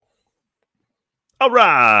All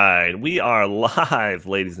right, we are live,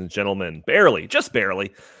 ladies and gentlemen. Barely, just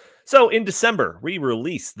barely. So in December, we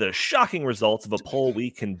released the shocking results of a poll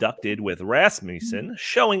we conducted with Rasmussen,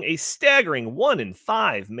 showing a staggering 1 in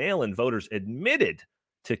 5 mail-in voters admitted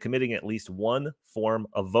to committing at least one form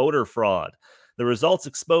of voter fraud. The results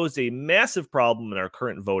exposed a massive problem in our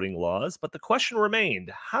current voting laws, but the question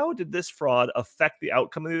remained, how did this fraud affect the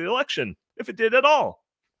outcome of the election, if it did at all?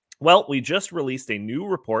 Well, we just released a new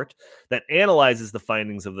report that analyzes the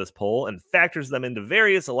findings of this poll and factors them into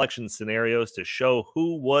various election scenarios to show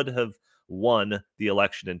who would have won the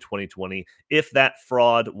election in 2020 if that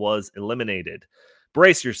fraud was eliminated.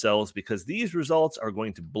 Brace yourselves because these results are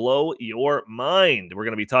going to blow your mind. We're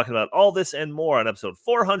going to be talking about all this and more on episode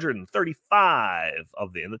 435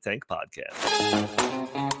 of the In the Tank podcast.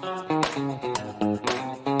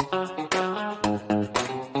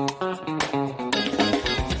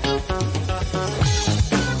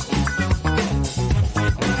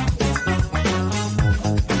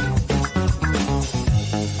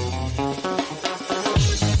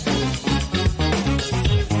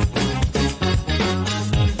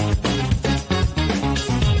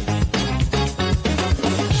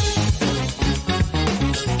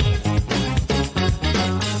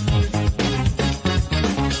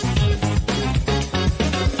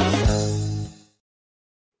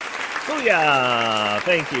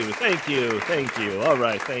 Thank you. All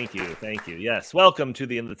right, thank you. Yes, welcome to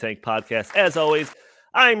the In the Tank podcast. As always,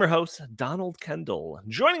 I'm your host, Donald Kendall.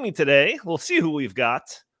 Joining me today, we'll see who we've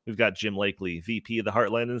got. We've got Jim Lakely, VP of the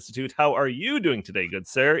Heartland Institute. How are you doing today, good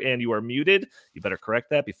sir? And you are muted. You better correct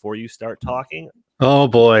that before you start talking. Oh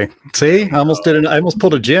boy! See, I almost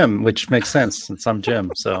pulled a Jim, which makes sense since I'm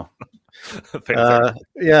Jim. So, yeah,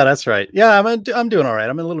 that's right. Yeah, I'm doing all right.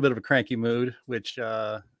 I'm in a little bit of a cranky mood, which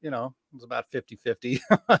was about 50-50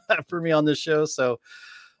 for me on this show. So,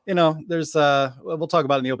 there's we'll talk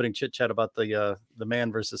about in the opening chit chat about the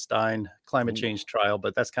Mann versus Stein climate change trial,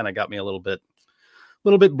 but that's kind of got me a little bit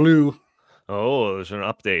blue. Oh, there's an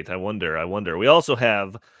update. I wonder. We also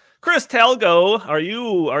have Chris Talgo. Are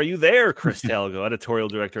you there, Chris Talgo, editorial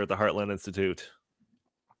director at the Heartland Institute?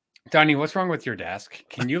 Donnie, what's wrong with your desk?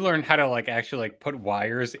 Can you learn how to actually put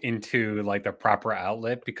wires into the proper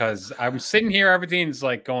outlet? Because I'm sitting here, everything's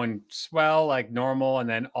going swell, normal, and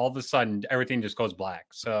then all of a sudden everything just goes black.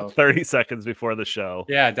 So 30 seconds before the show.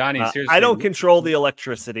 Yeah, Donnie, seriously. I don't control the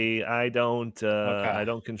electricity. I don't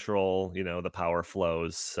control, the power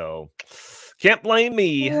flows. So can't blame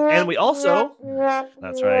me. And we also,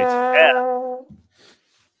 that's right. Yeah.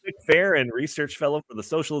 Fair and research fellow for the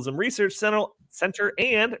Socialism Research Center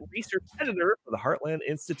and research editor for the Heartland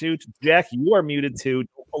Institute. Jack, you are muted too.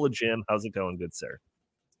 Don't pull a Jim. How's it going, good sir?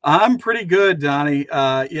 I'm pretty good, Donnie.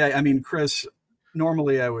 Chris,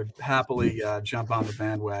 normally I would happily jump on the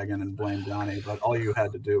bandwagon and blame Donnie, but all you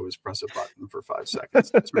had to do was press a button for 5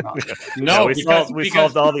 seconds. We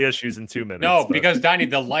solved all the issues in 2 minutes. No, because Donnie,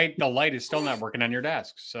 the light is still not working on your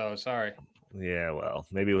desk. So sorry. Yeah, well,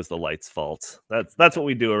 maybe it was the lights' fault. That's what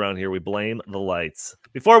we do around here. We blame the lights.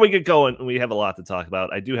 Before we get going, we have a lot to talk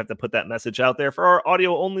about. I do have to put that message out there for our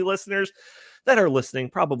audio-only listeners that are listening,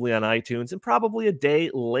 probably on iTunes, and probably a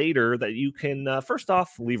day later, that you can, first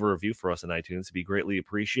off, leave a review for us on iTunes. It'd be greatly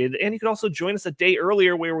appreciated. And you can also join us a day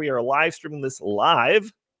earlier where we are live streaming this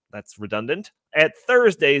live. That's redundant. At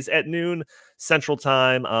Thursdays at noon Central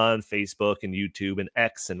Time on Facebook and YouTube and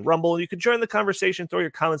X and Rumble. You can join the conversation, throw your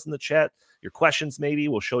comments in the chat, your questions maybe.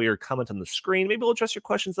 We'll show your comment on the screen. Maybe we'll address your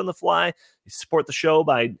questions on the fly. You support the show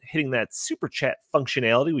by hitting that super chat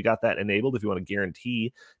functionality. We got that enabled if you want to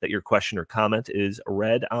guarantee that your question or comment is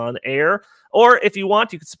read on air. Or if you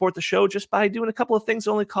want, you can support the show just by doing a couple of things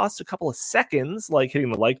that only cost a couple of seconds, like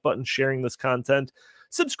hitting the like button, sharing this content,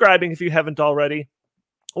 subscribing if you haven't already,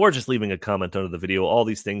 or just leaving a comment under the video. All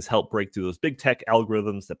these things help break through those big tech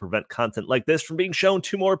algorithms that prevent content like this from being shown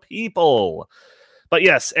to more people. But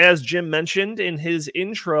yes, as Jim mentioned in his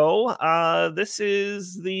intro, this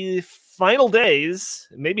is the final days,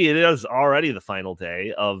 maybe it is already the final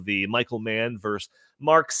day, of the Michael Mann versus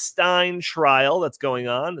Mark Stein trial that's going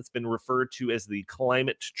on. It's been referred to as the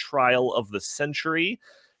climate trial of the century.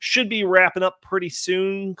 Should be wrapping up pretty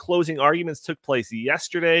soon. Closing arguments took place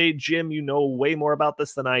yesterday. Jim, you know way more about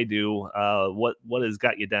this than I do. What has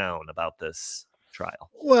got you down about this trial?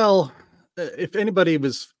 Well, if anybody,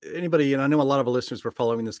 and I know a lot of our listeners were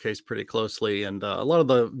following this case pretty closely, and a lot of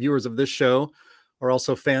the viewers of this show are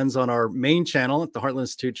also fans on our main channel, the Heartland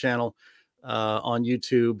Institute channel on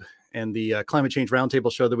YouTube, and the Climate Change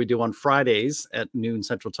Roundtable show that we do on Fridays at noon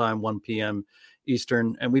Central Time, 1 p.m.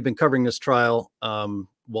 Eastern. And we've been covering this trial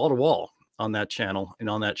wall to wall on that channel and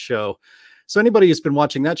on that show. So anybody who's been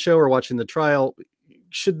watching that show or watching the trial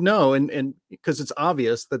should know, and because it's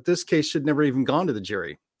obvious that this case should never even gone to the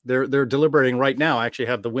jury. They're deliberating right now. I actually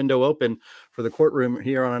have the window open for the courtroom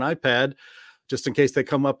here on an iPad, just in case they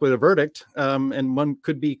come up with a verdict. And one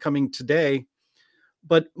could be coming today.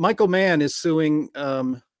 But Michael Mann is suing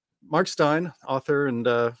Mark Steyn, author and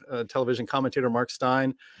television commentator Mark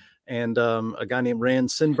Steyn, and a guy named Rand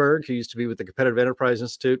Sinberg, who used to be with the Competitive Enterprise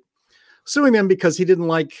Institute, suing them because he didn't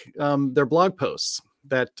like their blog posts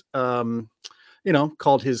that,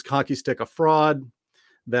 called his hockey stick a fraud,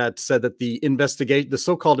 that said that the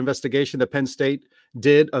so-called investigation that Penn State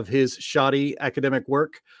did of his shoddy academic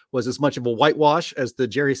work was as much of a whitewash as the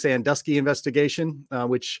Jerry Sandusky investigation,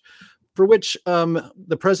 for which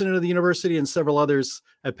the president of the university and several others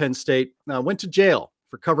at Penn State went to jail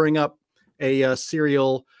for covering up a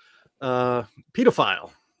serial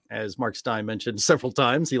pedophile. As Mark Steyn mentioned several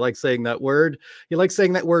times, he likes saying that word. He likes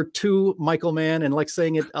saying that word to Michael Mann, and likes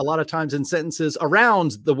saying it a lot of times in sentences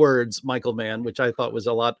around the words Michael Mann, which I thought was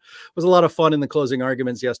a lot of fun in the closing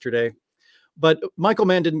arguments yesterday. But Michael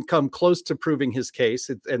Mann didn't come close to proving his case,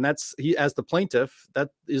 and he, as the plaintiff, that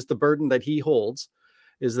is the burden that he holds,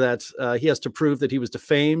 is that he has to prove that he was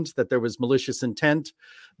defamed, that there was malicious intent,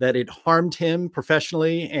 that it harmed him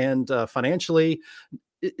professionally and financially.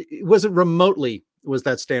 It wasn't remotely was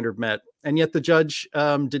that standard met. And yet the judge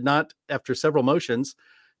did not, after several motions,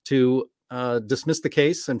 to dismiss the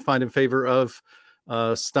case and find in favor of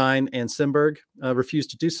Steyn and Sinberg,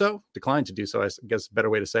 refused to do so, declined to do so, I guess a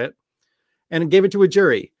better way to say it, and gave it to a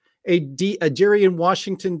jury, a jury in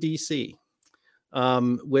Washington, D.C.,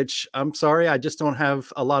 which I'm sorry, I just don't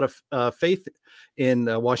have a lot of faith in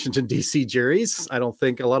Washington, D.C. juries. I don't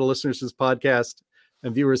think a lot of listeners to this podcast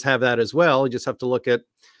and viewers have that as well. You just have to look at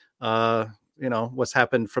what's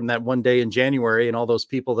happened from that one day in January and all those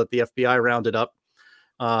people that the FBI rounded up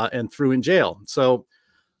and threw in jail. So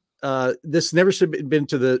this never should have been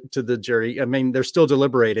to the jury. I mean, they're still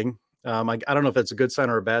deliberating. I don't know if that's a good sign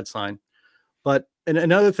or a bad sign. But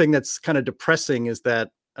another thing that's kind of depressing is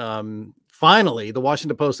that finally the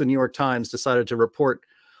Washington Post and New York Times decided to report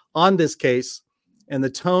on this case, and the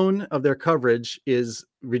tone of their coverage is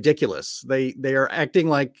ridiculous. They are acting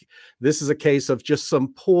like this is a case of just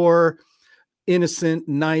some poor, innocent,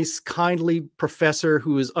 nice, kindly professor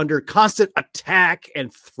who is under constant attack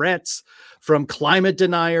and threats from climate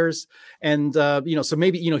deniers. And, so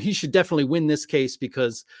maybe, he should definitely win this case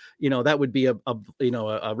because, that would be a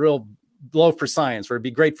real blow for science, or it'd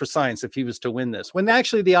be great for science if he was to win this, when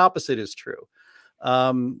actually the opposite is true.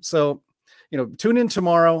 Tune in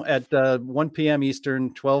tomorrow at 1 p.m.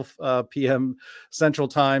 Eastern, 12 p.m. Central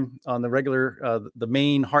Time on the regular, the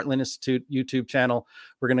main Heartland Institute YouTube channel.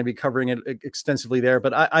 We're going to be covering it extensively there.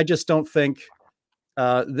 But I just don't think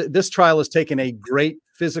this trial has taken a great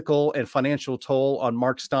physical and financial toll on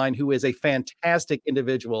Mark Steyn, who is a fantastic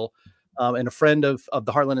individual and a friend of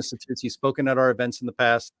the Heartland Institutes. He's spoken at our events in the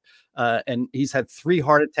past, and he's had 3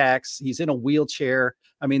 heart attacks. He's in a wheelchair.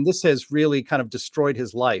 I mean, this has really kind of destroyed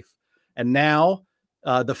his life. And now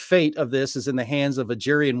the fate of this is in the hands of a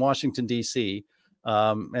jury in Washington, D.C.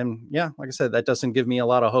 And yeah, like I said, that doesn't give me a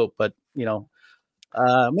lot of hope, but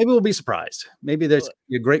maybe we'll be surprised. Maybe there's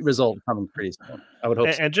a great result coming pretty soon. I would hope.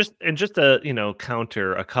 And just to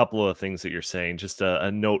counter a couple of things that you're saying, just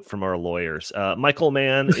a note from our lawyers. Michael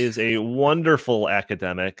Mann is a wonderful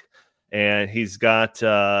academic, and he's got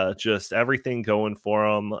just everything going for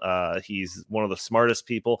him. He's one of the smartest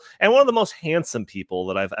people and one of the most handsome people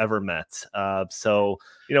that I've ever met. So,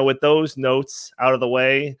 with those notes out of the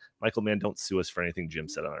way, Michael Mann, don't sue us for anything Jim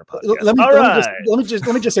said on our podcast.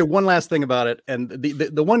 Let me just say one last thing about it. And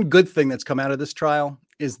the one good thing that's come out of this trial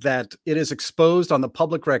is that it is exposed on the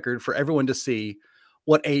public record for everyone to see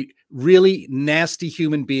what a really nasty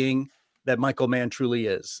human being that Michael Mann truly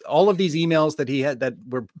is. All of these emails that he had that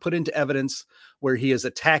were put into evidence where he is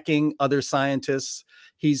attacking other scientists.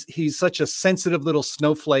 He's such a sensitive little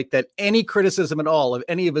snowflake that any criticism at all of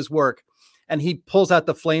any of his work, and he pulls out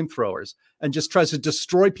the flamethrowers and just tries to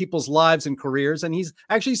destroy people's lives and careers. And he's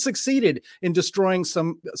actually succeeded in destroying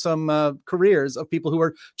some careers of people who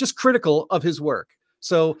are just critical of his work.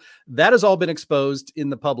 So that has all been exposed in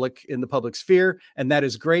the public sphere, and that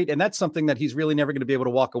is great. And that's something that he's really never going to be able to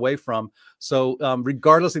walk away from. So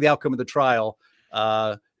regardless of the outcome of the trial,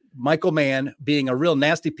 Michael Mann, being a real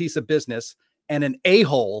nasty piece of business and an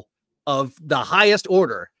a-hole of the highest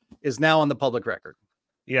order, is now on the public record.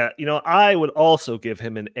 Yeah, I would also give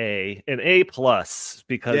him an A+,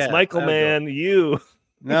 because Michael Mann,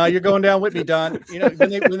 No, you're going down with me, Don.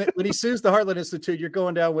 When he sues the Heartland Institute, you're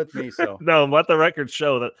going down with me. So no, let the record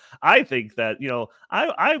show that I think that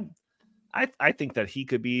I think that he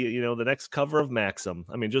could be, the next cover of Maxim.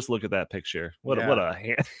 I mean, just look at that picture. What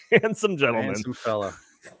a handsome gentleman. Handsome fella.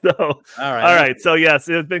 So, all right. So, yes,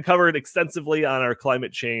 it's been covered extensively on our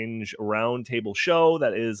climate change roundtable show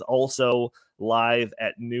that is also live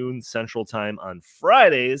at noon Central Time on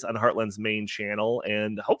Fridays on Heartland's main channel.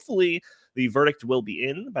 And hopefully the verdict will be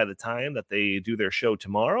in by the time that they do their show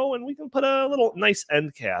tomorrow. And we can put a little nice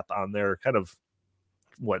end cap on their kind of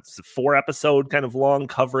 4-episode kind of long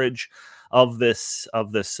coverage of this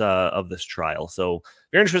trial. So if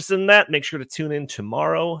you're interested in that, make sure to tune in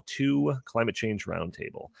tomorrow to Climate Change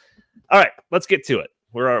Roundtable. All right, let's get to it.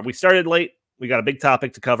 We started late. We got a big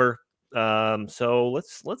topic to cover. So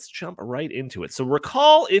let's jump right into it. So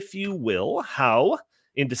recall, if you will, how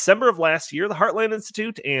in December of last year, the Heartland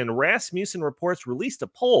Institute and Rasmussen Reports released a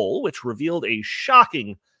poll which revealed a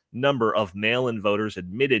shocking number of mail-in voters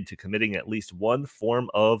admitted to committing at least one form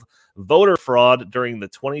of voter fraud during the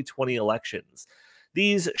 2020 elections.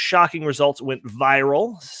 These shocking results went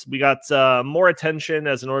viral. We got more attention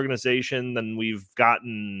as an organization than we've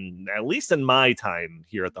gotten, at least in my time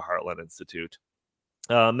here at the Heartland Institute.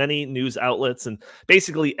 Many news outlets and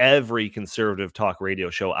basically every conservative talk radio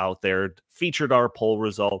show out there featured our poll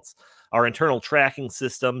results. Our internal tracking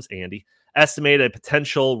systems, Andy, estimated a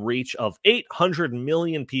potential reach of 800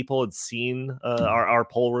 million people had seen our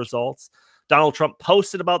poll results. Donald Trump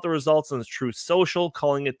posted about the results on his Truth Social,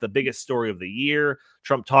 calling it the biggest story of the year.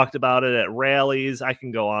 Trump talked about it at rallies. I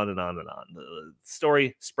can go on and on and on. The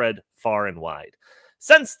story spread far and wide.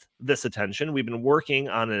 Since this attention, we've been working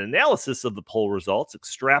on an analysis of the poll results,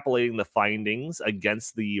 extrapolating the findings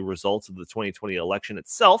against the results of the 2020 election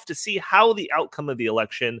itself to see how the outcome of the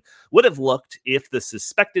election would have looked if the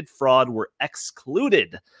suspected fraud were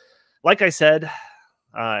excluded. Like I said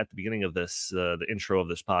at the beginning of this, the intro of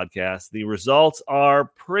this podcast, the results are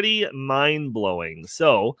pretty mind-blowing.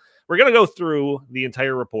 So we're going to go through the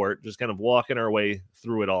entire report, just kind of walking our way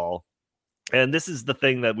through it all. And this is the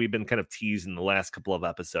thing that we've been kind of teasing the last couple of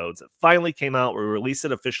episodes. It finally came out. We released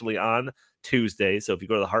it officially on Tuesday. So if you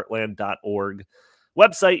go to the heartland.org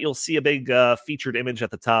website, you'll see a big featured image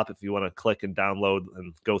at the top if you want to click and download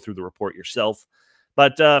and go through the report yourself.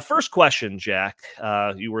 But first question, Jack,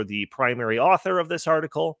 you were the primary author of this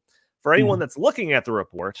article. For anyone that's looking at the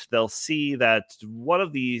report, they'll see that one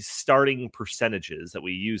of the starting percentages that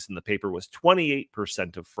we used in the paper was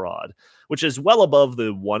 28% of fraud, which is well above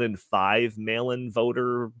the 1 in 5 mail-in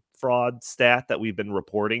voter fraud stat that we've been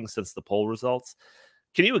reporting since the poll results.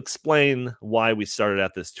 Can you explain why we started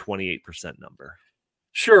at this 28% number?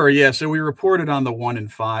 Sure. Yeah. So we reported on the 1 in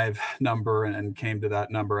 5 number and came to that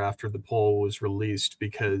number after the poll was released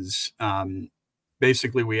because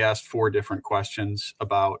basically we asked 4 different questions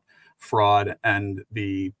about fraud, and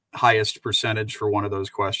the highest percentage for one of those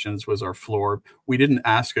questions was our floor. We didn't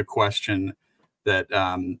ask a question that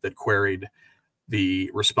queried the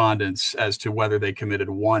respondents as to whether they committed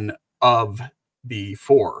one of the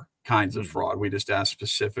 4 kinds of fraud. We just asked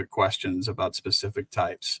specific questions about specific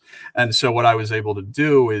types. And so what I was able to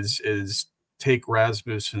do is take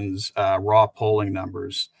Rasmussen's raw polling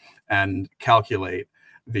numbers and calculate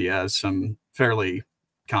via some fairly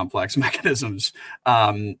complex mechanisms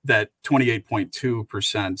that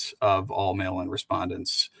 28.2% of all mail-in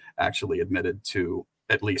respondents actually admitted to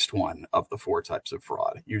at least one of the 4 types of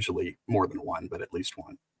fraud, usually more than one, but at least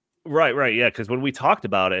one. Right. Yeah. Because when we talked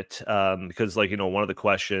about it, because one of the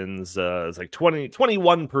questions is like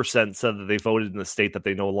 21% said that they voted in the state that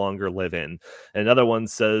they no longer live in. And another one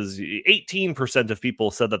says 18% of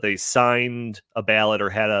people said that they signed a ballot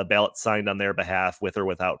or had a ballot signed on their behalf with or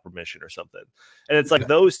without permission or something. And it's like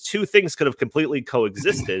those 2 things could have completely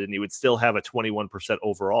coexisted and you would still have a 21%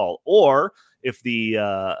 overall. Or if the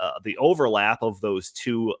overlap of those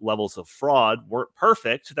 2 levels of fraud weren't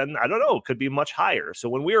perfect, then I don't know, it could be much higher. So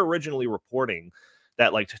when we were originally reporting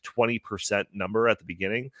that like 20% number at the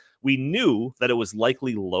beginning, we knew that it was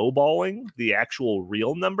likely lowballing the actual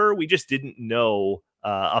real number. We just didn't know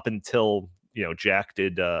up until Jack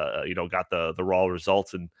did got the raw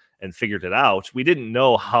results and figured it out. We didn't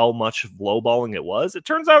know how much lowballing it was. It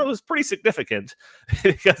turns out it was pretty significant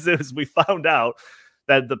because we found out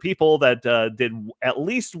that the people that did at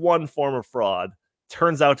least one form of fraud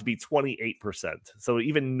turns out to be 28%. So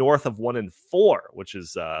even north of 1 in 4, which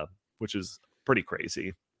is pretty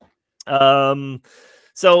crazy.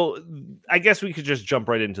 So I guess we could just jump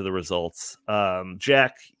right into the results.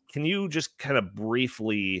 Jack, can you just kind of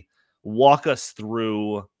briefly walk us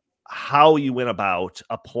through how you went about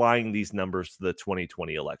applying these numbers to the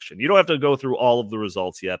 2020 election? You don't have to go through all of the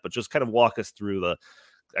results yet, but just kind of walk us through the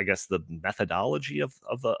methodology of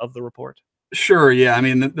the report. Sure. Yeah. I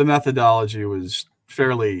mean, the methodology was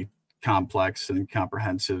fairly complex and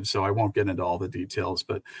comprehensive, so I won't get into all the details.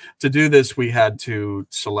 But to do this, we had to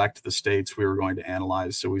select the states we were going to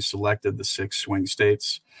analyze. So we selected the 6 swing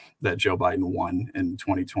states that Joe Biden won in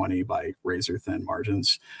 2020 by razor-thin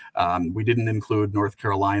margins. We didn't include North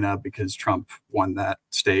Carolina because Trump won that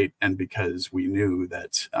state, and because we knew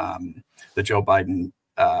that the Joe Biden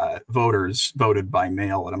voters voted by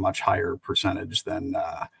mail at a much higher percentage than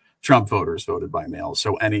Trump voters voted by mail.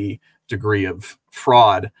 So any degree of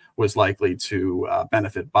fraud was likely to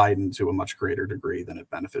benefit Biden to a much greater degree than it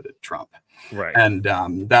benefited Trump. Right. And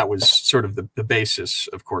that was sort of the basis,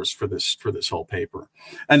 of course, for this whole paper.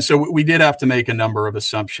 And so we did have to make a number of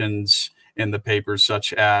assumptions in the paper,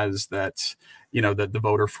 such as that, that the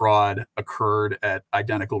voter fraud occurred at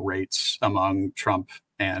identical rates among Trump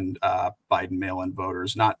and Biden mail-in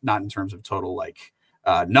voters, not in terms of total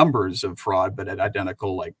numbers of fraud, but at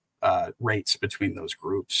identical rates between those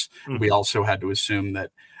groups. Mm-hmm. We also had to assume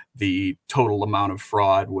that the total amount of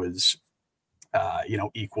fraud was,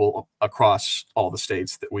 equal across all the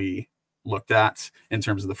states that we looked at in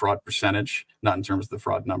terms of the fraud percentage, not in terms of the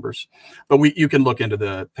fraud numbers. But you can look into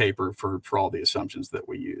the paper for all the assumptions that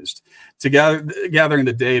we used. Gathering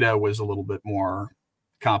the data was a little bit more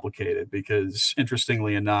complicated because,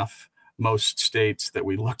 interestingly enough, most states that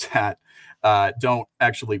we looked at don't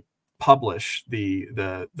actually publish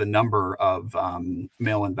the number of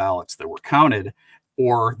mail-in ballots that were counted,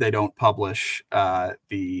 or they don't publish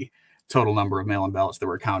the total number of mail-in ballots that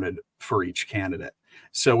were counted for each candidate.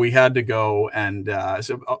 So we had to go and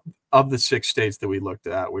of the 6 states that we looked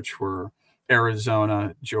at, which were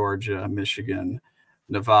Arizona, Georgia, Michigan,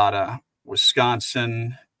 Nevada,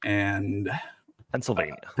 Wisconsin, and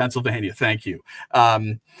Pennsylvania. Thank you.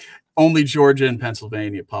 Only Georgia and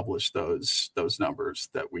Pennsylvania published those numbers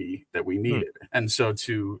that we needed. And so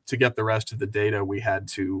to get the rest of the data, we had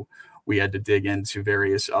to dig into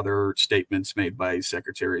various other statements made by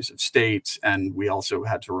secretaries of state, and we also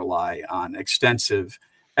had to rely on extensive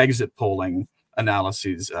exit polling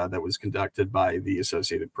analyses that was conducted by the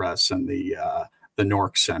Associated Press and the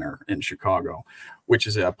NORC Center in Chicago, which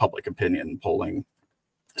is a public opinion polling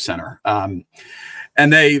center.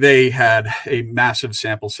 And they had a massive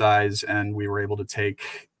sample size, and we were able to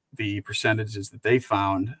take the percentages that they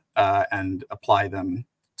found and apply them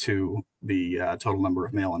to the total number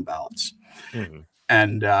of mail-in ballots. Mm-hmm.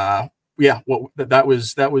 And that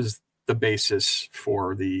was the basis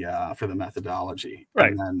for the methodology.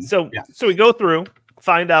 Right. And then, so we go through,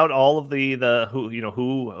 find out all of what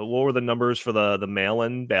were the numbers for the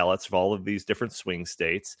mail-in ballots for all of these different swing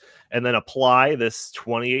states, and then apply this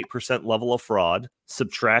 28% level of fraud,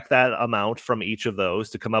 subtract that amount from each of those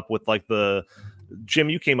to come up with Jim,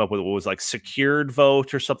 you came up with what was secured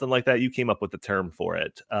vote or something like that. You came up with the term for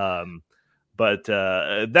it. But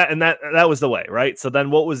that was the way, right? So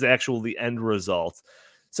then what was the end result?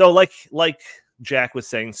 So like Jack was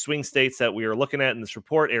saying, swing states that we are looking at in this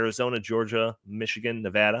report: Arizona, Georgia, Michigan,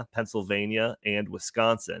 Nevada, Pennsylvania, and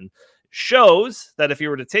Wisconsin, shows that if you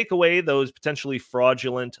were to take away those potentially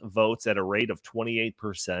fraudulent votes at a rate of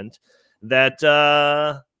 28%, that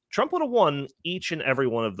Trump would have won each and every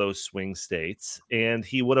one of those swing states, and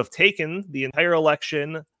he would have taken the entire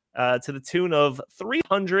election to the tune of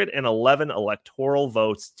 311 electoral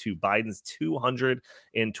votes to Biden's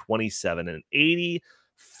 227, an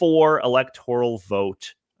 84 electoral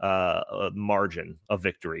vote margin of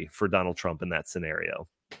victory for Donald Trump in that scenario.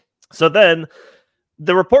 So then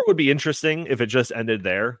the report would be interesting if it just ended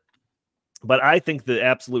there. But I think the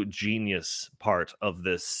absolute genius part of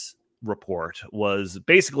this report was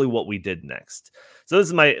basically what we did next. So this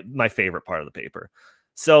is my favorite part of the paper.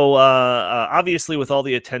 So obviously, with all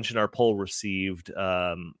the attention our poll received,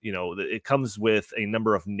 it comes with a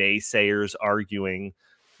number of naysayers arguing,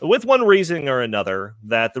 with one reason or another,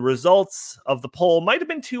 that the results of the poll might have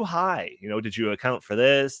been too high. Did you account for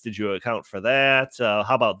this? Did you account for that? How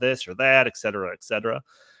about this or that, et cetera, et cetera.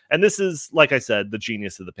 And this is, like I said, the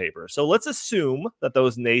genius of the paper. So let's assume that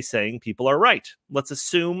those naysaying people are right. Let's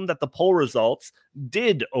assume that the poll results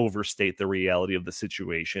did overstate the reality of the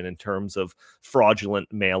situation in terms of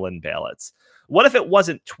fraudulent mail-in ballots. What if it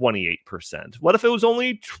wasn't 28%? What if it was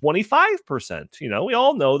only 25%? We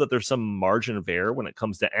all know that there's some margin of error when it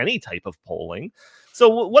comes to any type of polling.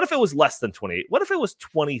 So what if it was less than 28? What if it was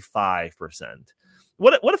 25%?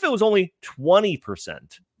 What if it was only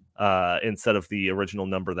 20%? Instead of the original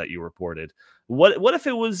number that you reported? What if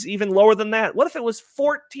it was even lower than that? What if it was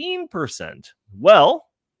 14%? Well,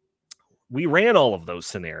 we ran all of those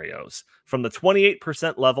scenarios from the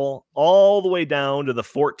 28% level all the way down to the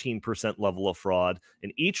 14% level of fraud.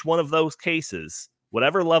 In each one of those cases,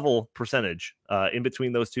 whatever level percentage in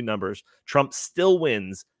between those two numbers, Trump still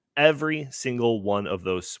wins every single one of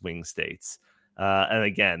those swing states. And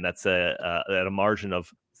again, that's at a margin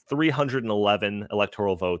of 311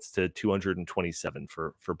 electoral votes to 227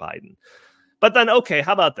 for Biden. But then, okay,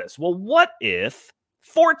 how about this? Well, what if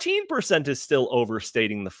 14% is still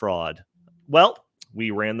overstating the fraud? Well,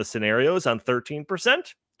 we ran the scenarios on 13%,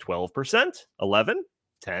 12%, 11,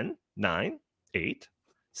 10, 9, 8,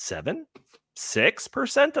 7,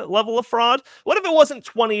 6% level of fraud. What if it wasn't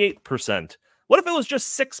 28%? What if it was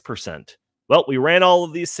just 6%? Well, we ran all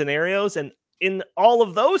of these scenarios, and in all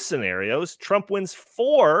of those scenarios, Trump wins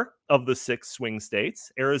 4 of the 6 swing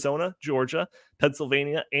states: Arizona, Georgia,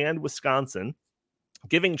 Pennsylvania, and Wisconsin,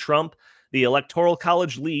 giving Trump the Electoral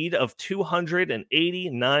College lead of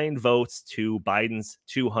 289 votes to Biden's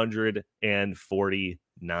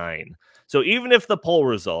 249. So even if the poll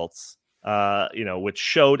results, which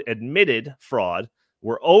showed admitted fraud,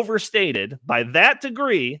 were overstated by that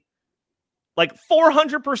degree, like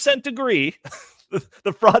 400% degree,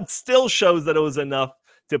 the fraud still shows that it was enough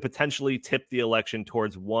to potentially tip the election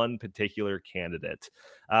towards one particular candidate.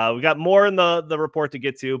 We got more in the report to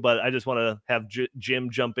get to, but I just want to have Jim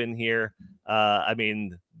jump in here. I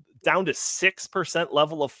mean, down to 6%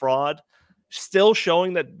 level of fraud, still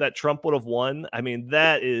showing that Trump would have won. I mean,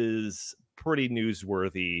 that is pretty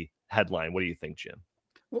newsworthy headline. What do you think, Jim?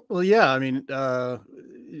 Well, yeah. I mean,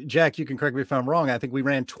 Jack, you can correct me if I'm wrong. I think we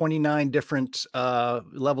ran 29 different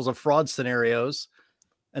levels of fraud scenarios,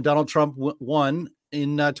 and Donald Trump won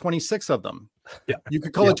in 26 of them. Yeah, you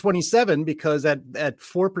could call it 27 because at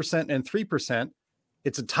 4% and 3%,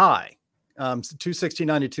 it's a tie.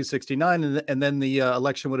 269 to 269, and then the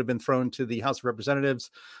election would have been thrown to the House of Representatives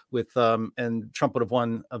with and Trump would have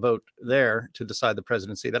won a vote there to decide the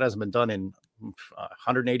presidency. That hasn't been done in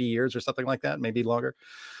 180 years or something like that, maybe longer.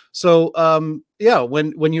 So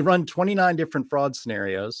when you run 29 different fraud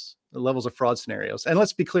scenarios, the levels of fraud scenarios, and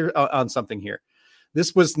let's be clear on something here,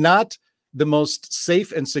 this was not the most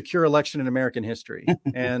safe and secure election in American history.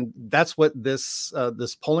 And that's what this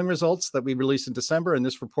polling results that we released in December and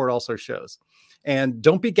this report also shows. And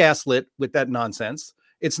don't be gaslit with that nonsense.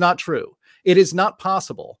 It's not true. It is not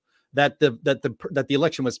possible that the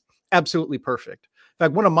election was absolutely perfect. In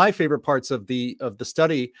fact, one of my favorite parts of the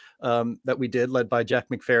study that we did, led by Jack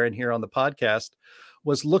McFerrin here on the podcast,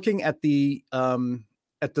 was looking at the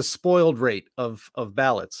spoiled rate of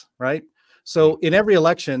ballots, right? So in every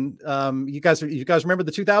election, you guys remember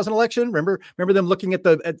the 2000 election? Remember them looking at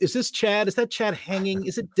is this Chad? Is that Chad hanging?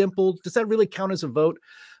 Is it dimpled? Does that really count as a vote?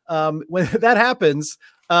 When that happens,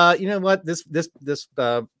 you know what? This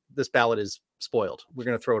ballot is spoiled. We're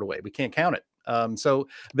going to throw it away. We can't count it. So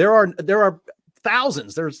there are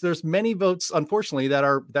thousands. There's many votes, unfortunately, that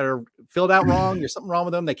are filled out wrong. There's something wrong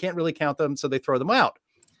with them. They can't really count them, so they throw them out.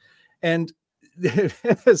 And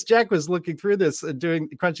as Jack was looking through this and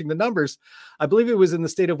crunching the numbers, I believe it was in the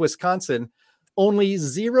state of Wisconsin, only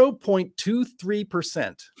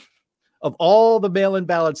 0.23% of all the mail-in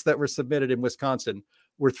ballots that were submitted in Wisconsin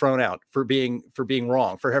were thrown out for being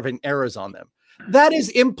wrong, for having errors on them. That is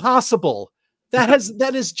impossible.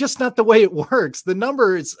 That is just not the way it works. The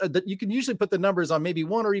numbers that you can usually put the numbers on maybe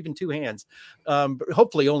one or even two hands, but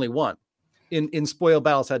hopefully only one. In spoiled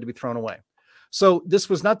ballots had to be thrown away. So this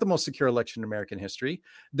was not the most secure election in American history.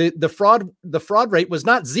 The fraud rate was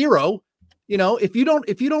not zero. You know, if you don't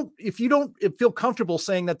feel comfortable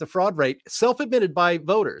saying that the fraud rate, self-admitted by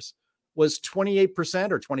voters, was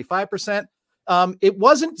 28% or 25%, it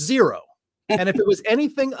wasn't zero. And if it was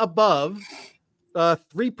anything above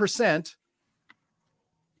 3%,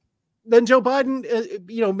 then Joe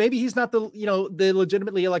Biden, maybe he's not the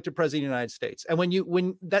legitimately elected president of the United States. And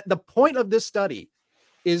the point of this study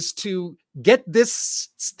is to get this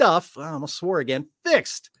stuff, I almost swore again,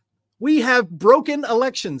 fixed. We have broken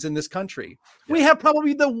elections in this country. We have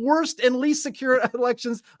probably the worst and least secure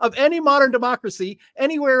elections of any modern democracy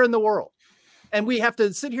anywhere in the world. And we have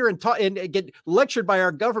to sit here and talk and get lectured by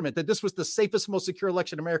our government that this was the safest, most secure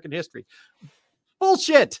election in American history.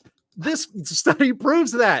 Bullshit. This study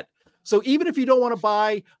proves that. So even if you don't want to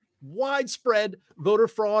buy widespread voter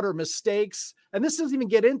fraud or mistakes, and this doesn't even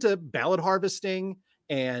get into ballot harvesting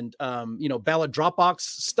and ballot drop box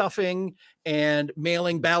stuffing and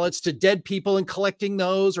mailing ballots to dead people and collecting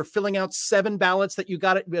those, or filling out 7 ballots that you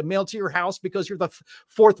got it mailed to your house because you're the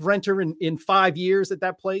 4th renter in 5 years at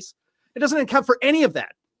that place. It doesn't account for any of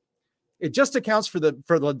that. It just accounts for the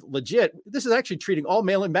legit. This is actually treating all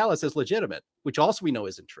mail-in ballots as legitimate, which also we know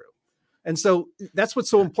isn't true. And so that's what's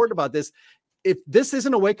so important about this. If this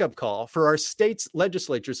isn't a wake-up call for our states'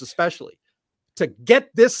 legislatures, especially, to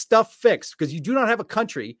get this stuff fixed, because you do not have a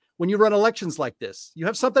country when you run elections like this. You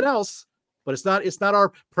have something else, but it's not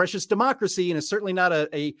our precious democracy, and it's certainly not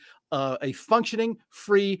a functioning,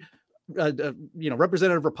 free,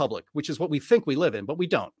 representative republic, which is what we think we live in, but we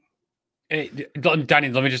don't. Hey, Donnie,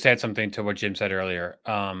 let me just add something to what Jim said earlier.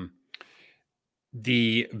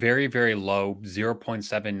 The very, very low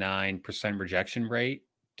 0.79% rejection rate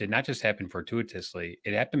did not just happen fortuitously.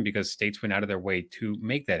 It happened because states went out of their way to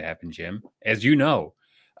make that happen, Jim. As you know,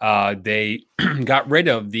 they got rid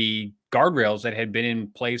of the guardrails that had been in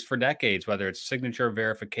place for decades, whether it's signature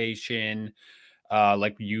verification,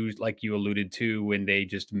 like you alluded to, when they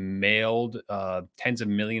just mailed tens of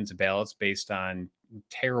millions of ballots based on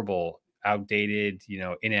terrible, outdated,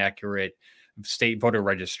 inaccurate state voter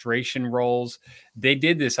registration rolls. They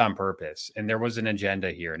did this on purpose, and there was an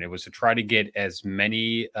agenda here, and it was to try to get as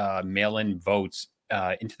many mail-in votes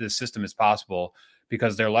into the system as possible,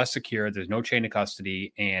 because they're less secure. There's no chain of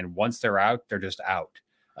custody, and once they're out, they're just out.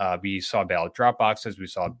 We saw ballot drop boxes. We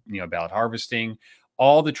saw ballot harvesting.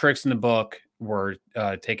 All the tricks in the book were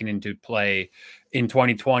taken into play in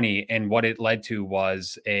 2020, and what it led to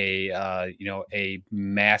was a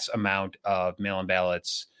mass amount of mail-in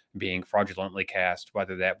ballots being fraudulently cast,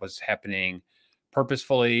 whether that was happening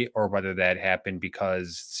purposefully or whether that happened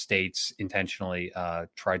because states intentionally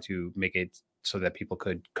tried to make it so that people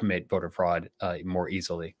could commit voter fraud more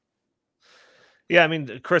easily. Yeah, I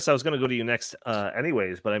mean, Chris, I was going to go to you next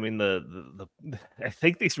anyways, but I mean, the I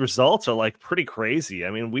think these results are like pretty crazy.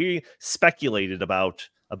 I mean, we speculated about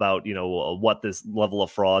what this level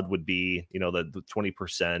of fraud would be, the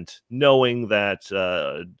 20%, knowing that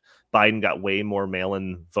Biden got way more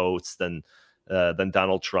mail-in votes than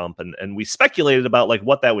Donald Trump, and we speculated about like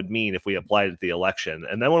what that would mean if we applied it to the election.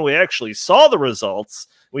 And then when we actually saw the results,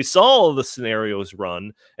 we saw all the scenarios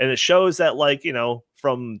run, and it shows that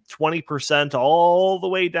from 20% all the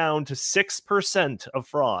way down to 6% of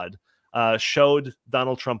fraud showed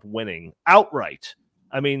Donald Trump winning outright.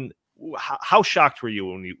 I mean, how shocked were you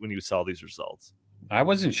when you saw these results? I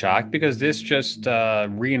wasn't shocked, because this just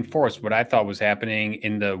reinforced what I thought was happening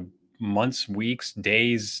in the months, weeks,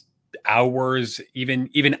 days, hours, even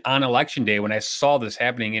on election day, when I saw this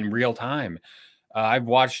happening in real time. I've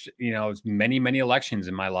watched, many elections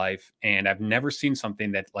in my life, and I've never seen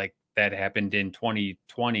something that happened in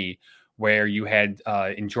 2020, where you had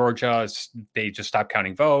in Georgia, they just stopped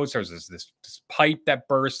counting votes. There was this pipe that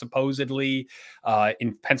burst supposedly.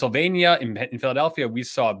 In Pennsylvania, in Philadelphia, we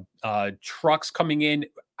saw trucks coming in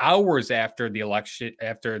hours after the election,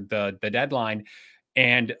 after the deadline,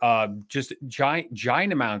 and just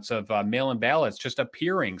giant amounts of mail-in ballots just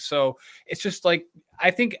appearing. So it's just like, I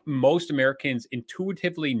think most Americans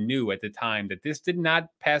intuitively knew at the time that this did not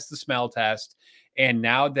pass the smell test. And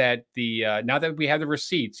now that we have the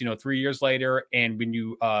receipts, 3 years later, and when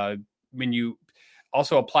you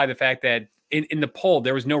also apply the fact that in the poll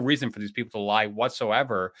there was no reason for these people to lie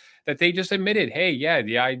whatsoever, that they just admitted, hey, yeah,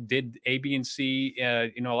 I did A, B, and C,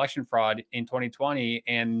 election fraud in 2020,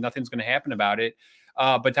 and nothing's going to happen about it.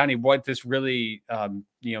 But Donnie, what this really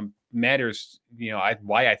matters,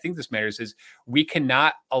 why I think this matters, is we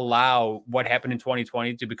cannot allow what happened in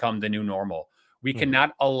 2020 to become the new normal. We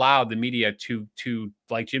cannot allow the media to,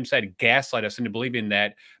 like Jim said, gaslight us into believing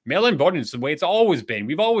that mail-in voting is the way it's always been.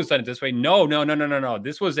 We've always done it this way. No.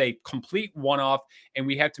 This was a complete one-off, and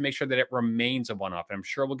we have to make sure that it remains a one-off. And I'm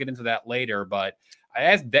sure we'll get into that later, but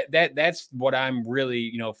that's what I'm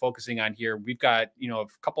really, focusing on here. We've got, a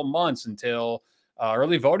couple months until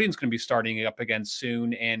early voting is going to be starting up again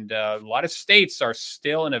soon, and a lot of states are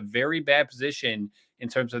still in a very bad position in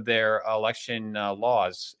terms of their election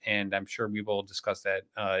laws, and I'm sure we will discuss that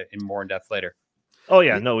in more in depth later. Oh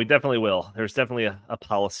yeah, no, we definitely will. There's definitely a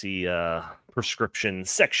policy prescription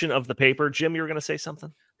section of the paper. Jim, you were going to say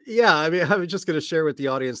something? Yeah, I mean, I was just going to share with the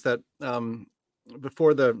audience that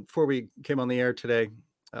before we came on the air today,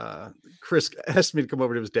 Chris asked me to come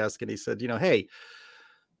over to his desk, and he said, hey,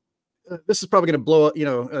 this is probably going to blow up,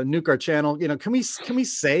 nuke our channel. Can we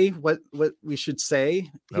say what we should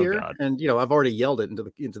say here? Oh, and I've already yelled it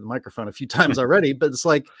into the microphone a few times already. But it's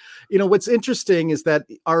like, what's interesting is that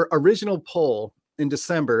our original poll in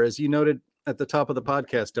December, as you noted at the top of the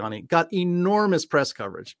podcast, Donnie, got enormous press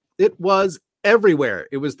coverage. It was everywhere.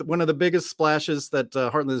 It was one of the biggest splashes that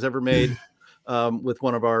Heartland has ever made with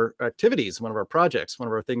one of our activities, one of our projects, one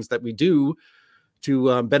of our things that we do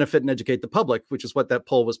to benefit and educate the public, which is what that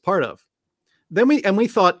poll was part of. Then we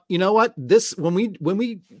thought, this, when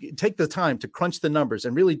we take the time to crunch the numbers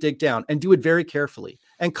and really dig down and do it very carefully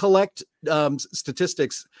and collect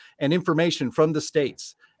statistics and information from the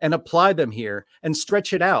states and apply them here and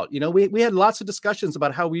stretch it out. We had lots of discussions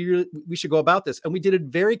about how we should go about this, and we did it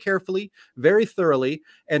very carefully, very thoroughly,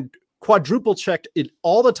 and quadruple checked it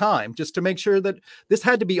all the time just to make sure that this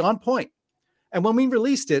had to be on point. And when we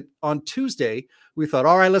released it on Tuesday, we thought,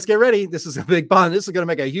 all right, let's get ready. This is a big bond. This is going to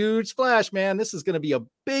make a huge splash, man. This is going to be a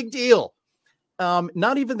big deal.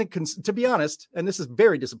 Not even to be honest, and this is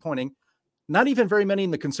very disappointing, not even very many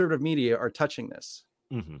in the conservative media are touching this.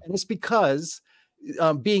 Mm-hmm. And it's because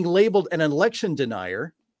being labeled an election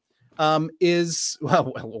denier is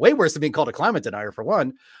way worse than being called a climate denier, for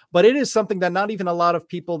one. But it is something that not even a lot of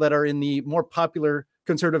people that are in the more popular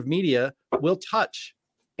conservative media will touch.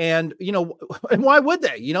 And, and why would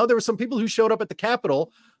they? There were some people who showed up at the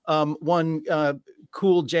Capitol one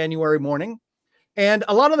cool January morning, and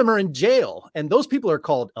a lot of them are in jail. And those people are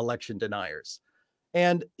called election deniers.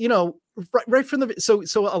 And, right from so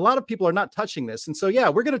a lot of people are not touching this. And so, yeah,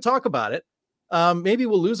 we're going to talk about it. Maybe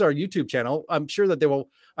we'll lose our YouTube channel. I'm sure that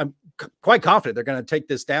I'm quite confident they're going to take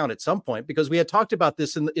this down at some point, because we had talked about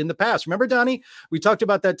this in the past. Remember, Donnie, we talked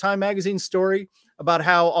about that Time Magazine story about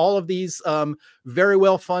how all of these very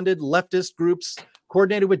well-funded leftist groups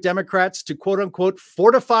coordinated with Democrats to, quote unquote,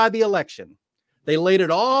 fortify the election. They laid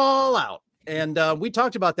it all out. And we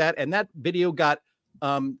talked about that, and that video got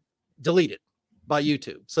deleted by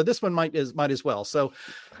YouTube. So this one might as well. So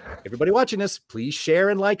everybody watching this, please share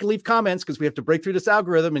and like and leave comments, because we have to break through this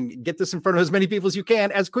algorithm and get this in front of as many people as you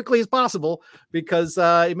can as quickly as possible, because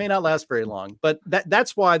it may not last very long. But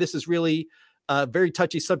that's why this is really a very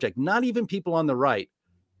touchy subject. Not even people on the right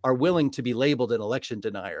are willing to be labeled an election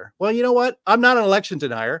denier. Well, you know what? I'm not an election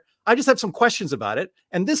denier. I just have some questions about it.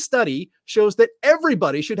 And this study shows that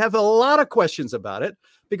everybody should have a lot of questions about it,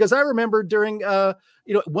 because I remember during,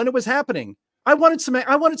 when it was happening, I wanted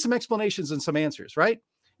some explanations and some answers, right?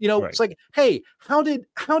 Right. It's like, hey, how did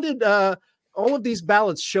all of these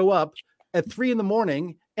ballots show up at 3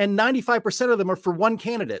 a.m. and 95% of them are for one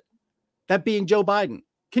candidate, that being Joe Biden?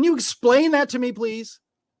 Can you explain that to me, please?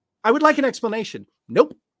 I would like an explanation.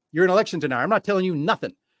 Nope. You're an election denier. I'm not telling you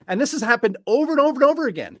nothing. And this has happened over and over and over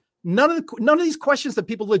again. None of these questions that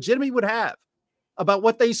people legitimately would have about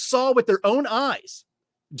what they saw with their own eyes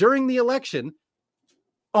during the election,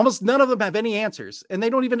 almost none of them have any answers, and they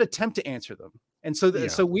don't even attempt to answer them. And so,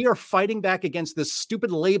 so we are fighting back against this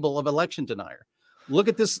stupid label of election denier. Look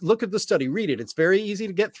at this. Look at the study. Read it. It's very easy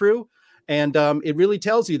to get through, and it really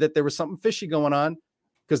tells you that there was something fishy going on,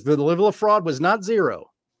 because the level of fraud was not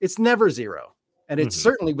zero. It's never zero, and it's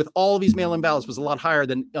certainly, with all of these mail-in ballots, was a lot higher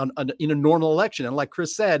than in a normal election. And like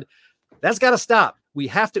Chris said, that's got to stop. We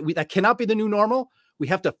have to. That cannot be the new normal. We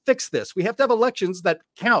have to fix this. We have to have elections that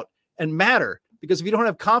count and matter. Because if you don't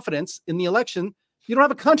have confidence in the election, you don't have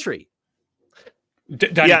a country.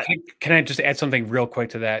 Donnie, can I just add something real quick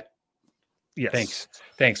to that? Yes.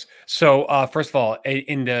 Thanks. So first of all,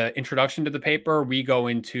 in the introduction to the paper, we go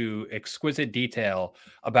into exquisite detail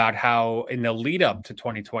about how in the lead up to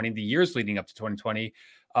 2020, the years leading up to 2020,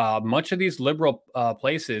 much of these liberal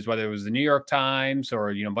places, whether it was the New York Times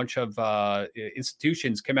or, a bunch of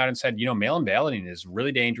institutions, came out and said, mail-in balloting is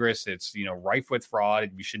really dangerous. It's, rife with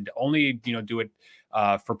fraud. We should only, do it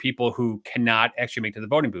for people who cannot actually make it to the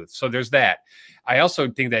voting booth. So there's that. I also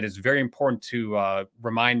think that it's very important to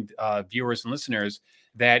remind viewers and listeners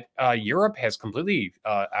that Europe has completely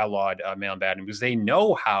outlawed mail-in balloting, because they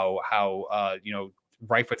know how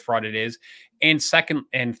rife with fraud it is. And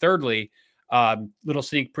thirdly, little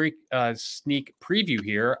sneak preview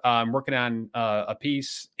here. I'm working on a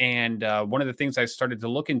piece, and one of the things I started to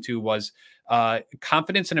look into was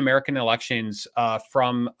confidence in American elections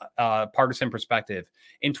from a partisan perspective.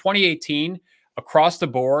 In 2018, across the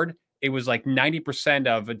board, it was like 90%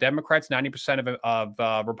 of Democrats, 90%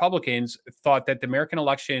 of Republicans thought that the American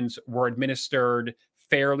elections were administered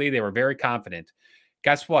fairly. They were very confident.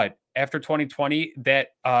 Guess what? After 2020, that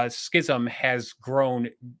schism has grown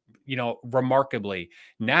remarkably.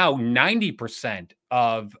 Now, 90%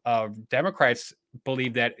 of Democrats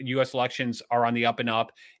believe that U.S. elections are on the up and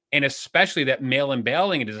up, and especially that mail-in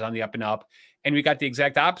balloting is on the up and up. And we got the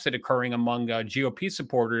exact opposite occurring among GOP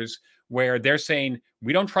supporters, where they're saying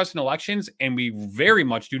we don't trust in elections, and we very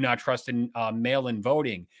much do not trust in mail-in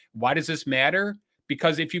voting. Why does this matter?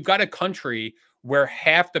 Because if you've got a country where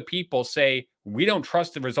half the people say we don't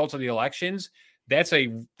trust the results of the elections, that's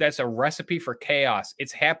a recipe for chaos.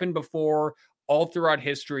 It's happened before all throughout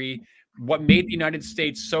history. What made the United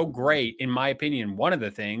States so great, in my opinion, one of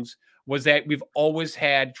the things, was that we've always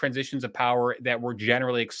had transitions of power that were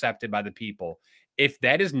generally accepted by the people. If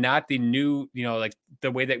that is not the new, like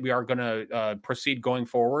the way that we are going to proceed going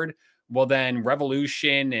forward, well, then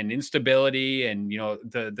revolution and instability and,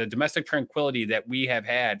 the domestic tranquility that we have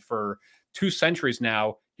had for 2 centuries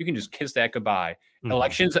now, you can just kiss that goodbye. Mm-hmm.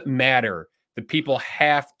 Elections matter. The people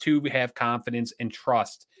have to have confidence and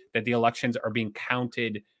trust that the elections are being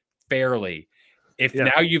counted fairly. If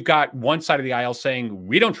now you've got one side of the aisle saying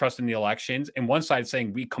we don't trust in the elections and one side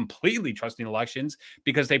saying we completely trust in the elections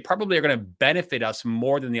because they probably are going to benefit us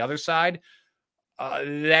more than the other side,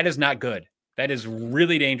 that is not good. That is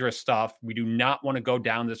really dangerous stuff. We do not want to go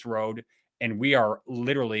down this road. And we are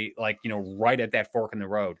literally like, right at that fork in the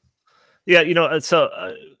road. Yeah.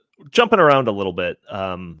 So jumping around a little bit,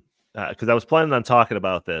 because I was planning on talking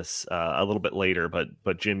about this a little bit later,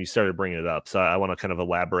 but Jim, you started bringing it up. So I want to kind of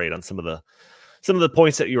elaborate on some of the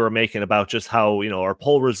points that you were making about just how, our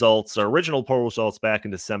original poll results back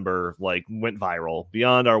in December, like went viral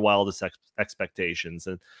beyond our wildest expectations.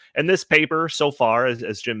 And this paper so far,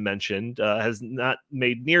 as Jim mentioned, has not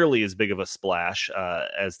made nearly as big of a splash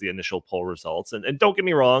as the initial poll results. And don't get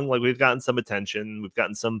me wrong, like we've gotten some attention. We've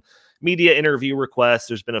gotten some media interview requests.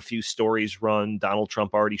 There's been a few stories run. Donald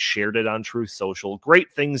Trump already shared it on Truth Social.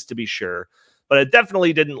 Great things to be sure. But it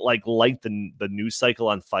definitely didn't light the news cycle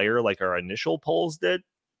on fire like our initial polls did.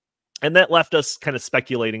 And that left us kind of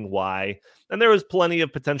speculating why. And there was plenty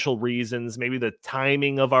of potential reasons. Maybe the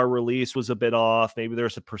timing of our release was a bit off. Maybe there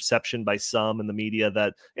was a perception by some in the media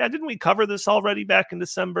that, didn't we cover this already back in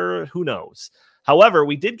December? Who knows? However,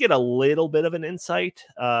 we did get a little bit of an insight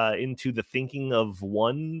into the thinking of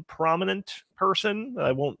one prominent person.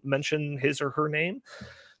 I won't mention his or her name.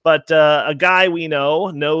 But a guy we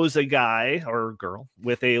knows a guy or girl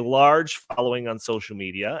with a large following on social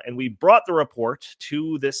media. And we brought the report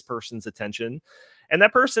to this person's attention. And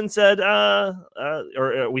that person said,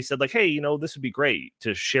 or we said like, hey, this would be great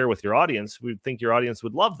to share with your audience. We think your audience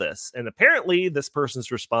would love this. And apparently this person's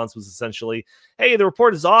response was essentially, hey, the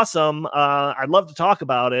report is awesome. I'd love to talk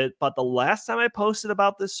about it. But the last time I posted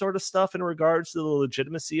about this sort of stuff in regards to the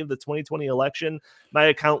legitimacy of the 2020 election, my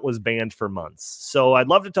account was banned for months. So I'd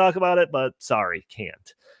love to talk about it, but sorry,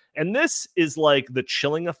 can't. And this is like the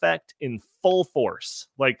chilling effect in full force.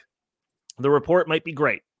 Like the report might be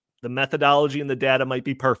great. The methodology and the data might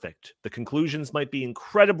be perfect. The conclusions might be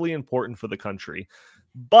incredibly important for the country,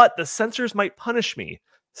 but the censors might punish me.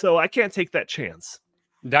 So I can't take that chance.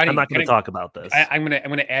 Donnie, I'm not going to talk about this. I'm going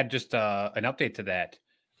to add just an update to that.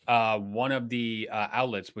 One of the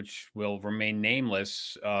outlets, which will remain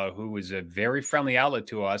nameless, who is a very friendly outlet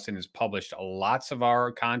to us and has published lots of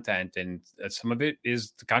our content, and some of it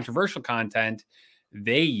is the controversial content.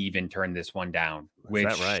 They even turned this one down,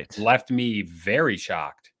 which left me very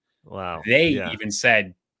shocked. Wow. They even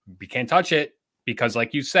said, we can't touch it because,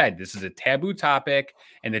 like you said, this is a taboo topic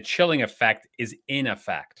and the chilling effect is in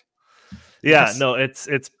effect. Yeah, no, it's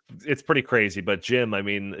pretty crazy. But Jim, I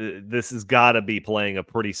mean, this has got to be playing a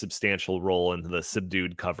pretty substantial role in the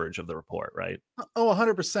subdued coverage of the report, right? Oh,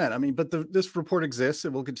 100%. I mean, but this report exists.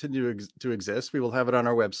 It will continue to exist. We will have it on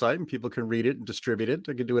our website and people can read it and distribute it.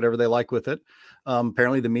 They can do whatever they like with it.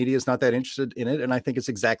 Apparently the media is not that interested in it. And I think it's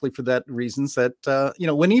exactly for that reasons that,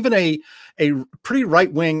 when even a pretty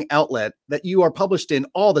right-wing outlet that you are published in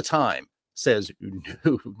all the time says,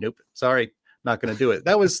 nope, sorry, not going to do it.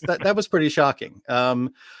 That was pretty shocking.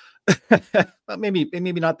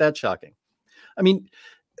 Maybe not that shocking. I mean,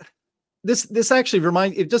 this actually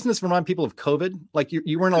doesn't this remind people of COVID? Like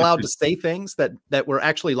you weren't allowed to say things that were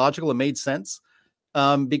actually logical and made sense.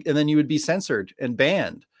 And then you would be censored and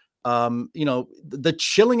banned. The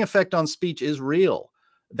chilling effect on speech is real.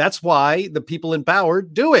 That's why the people in power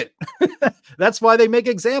do it. That's why they make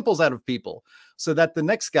examples out of people so that the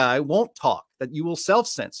next guy won't talk, that you will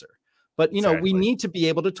self-censor. But, we need to be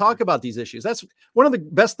able to talk about these issues. That's one of the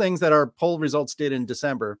best things that our poll results did in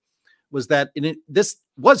December was that this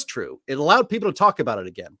was true. It allowed people to talk about it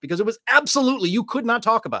again because it was absolutely, you could not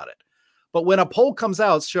talk about it. But when a poll comes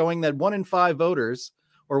out showing that 1 in 5 voters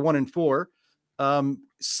or 1 in 4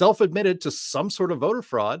 self-admitted to some sort of voter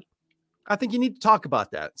fraud, I think you need to talk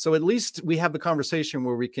about that. So at least we have the conversation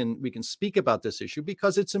where we can speak about this issue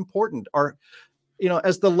because it's important.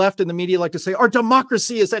 As the left and the media like to say, our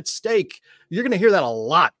democracy is at stake. You're going to hear that a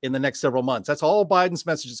lot in the next several months. That's all Biden's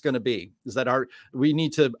message is going to be, is that we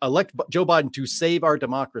need to elect Joe Biden to save our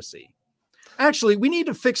democracy. Actually, we need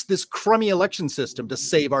to fix this crummy election system to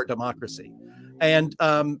save our democracy. And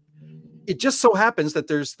it just so happens that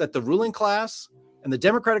the ruling class and the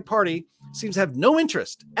Democratic Party seems to have no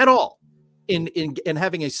interest at all in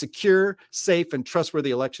having a secure, safe, and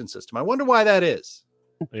trustworthy election system. I wonder why that is.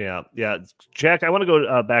 Yeah. Jack, I want to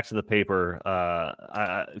go back to the paper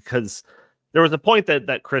because there was a point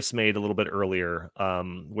that Chris made a little bit earlier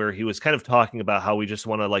where he was kind of talking about how we just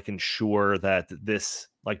want to ensure that this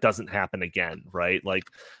doesn't happen again, right? Like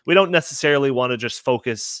we don't necessarily want to just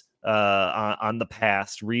focus on the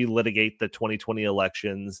past, relitigate the 2020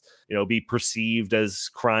 elections, be perceived as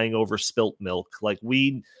crying over spilt milk. Like,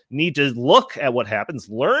 we need to look at what happens,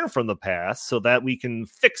 learn from the past so that we can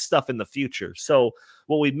fix stuff in the future. So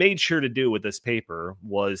what we made sure to do with this paper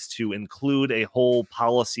was to include a whole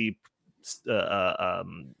policy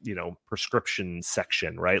prescription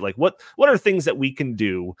section, right? Like, what are things that we can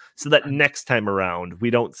do so that next time around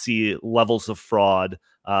we don't see levels of fraud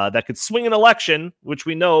that could swing an election, which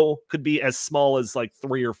we know could be as small as like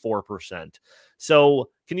 3 or 4%. So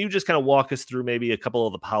can you just kind of walk us through maybe a couple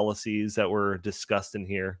of the policies that were discussed in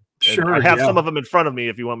here? Sure. And I have some of them in front of me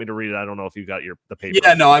if you want me to read it. I don't know if you got the paper.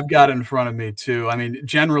 Yeah, no, I've got it in front of me too. I mean,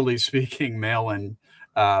 generally speaking, mail-in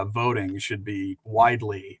voting should be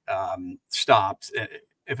widely stopped,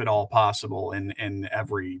 if at all possible, in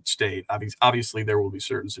every state. Obviously, there will be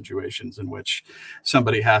certain situations in which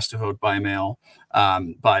somebody has to vote by mail,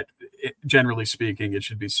 but generally speaking, it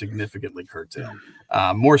should be significantly curtailed.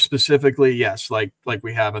 More specifically, yes, like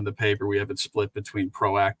we have in the paper, we have it split between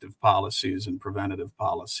proactive policies and preventative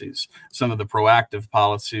policies. Some of the proactive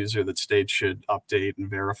policies are that states should update and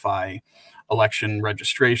verify election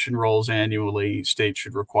registration rolls annually. States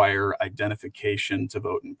should require identification to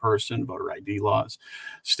vote in person, voter ID laws.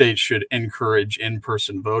 States should encourage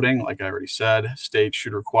in-person voting, like I already said. States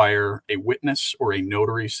should require a witness or a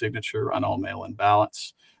notary signature on all mail-in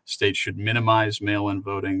ballots. States should minimize mail-in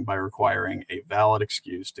voting by requiring a valid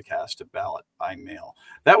excuse to cast a ballot by mail.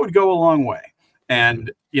 That would go a long way.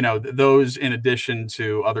 And, those, in addition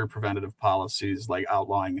to other preventative policies like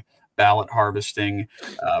outlawing ballot harvesting,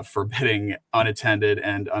 forbidding unattended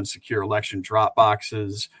and unsecure election drop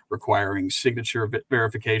boxes, requiring signature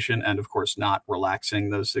verification, and of course not relaxing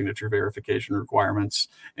those signature verification requirements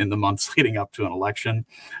in the months leading up to an election,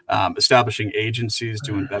 establishing agencies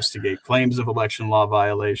to investigate claims of election law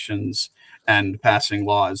violations, and passing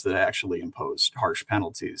laws that actually impose harsh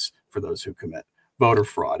penalties for those who commit voter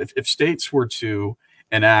fraud. If states were to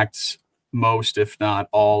enact most, if not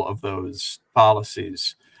all, of those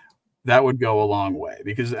policies, that would go a long way.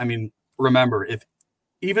 Because, I mean, remember,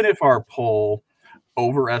 even if our poll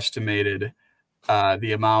overestimated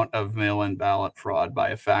the amount of mail-in ballot fraud by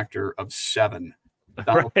a factor of 7,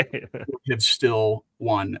 Donald Trump would have still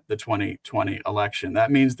won the 2020 election. That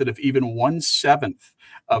means that if even 1/7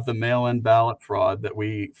 of the mail-in ballot fraud that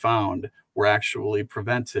we found were actually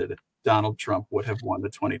prevented, Donald Trump would have won the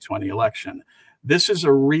 2020 election. This is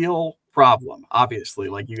a real problem, obviously,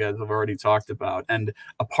 like you guys have already talked about. And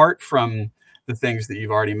apart from the things that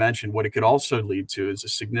you've already mentioned, what it could also lead to is a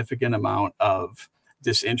significant amount of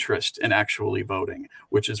disinterest in actually voting,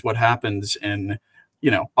 which is what happens in,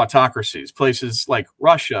 autocracies, places like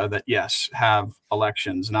Russia that, yes, have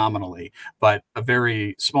elections nominally, but a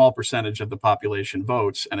very small percentage of the population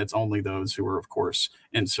votes. And it's only those who are, of course,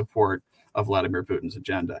 in support of Vladimir Putin's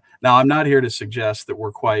agenda. Now, I'm not here to suggest that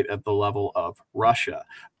we're quite at the level of Russia,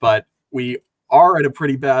 but we are at a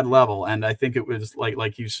pretty bad level. And I think it was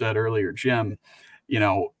like you said earlier, Jim,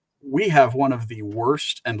 we have one of the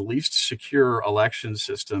worst and least secure election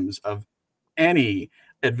systems of any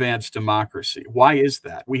advanced democracy. Why is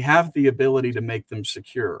that? We have the ability to make them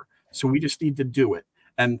secure, so we just need to do it.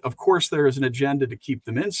 And of course, there is an agenda to keep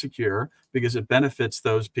them insecure because it benefits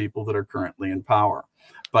those people that are currently in power.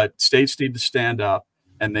 But states need to stand up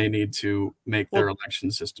and they need to make their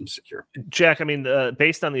election system secure. Jack, I mean,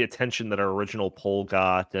 based on the attention that our original poll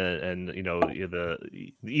got, and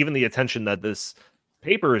even the attention that this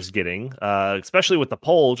paper is getting, especially with the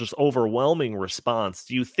poll, just overwhelming response.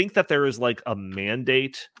 Do you think that there is like a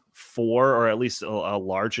mandate for, or at least a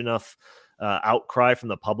large enough outcry from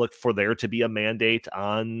the public for there to be a mandate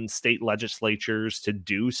on state legislatures to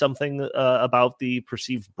do something about the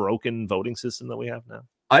perceived broken voting system that we have now?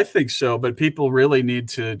 I think so, but people really need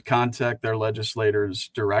to contact their legislators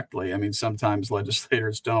directly. I mean, sometimes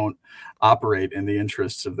legislators don't operate in the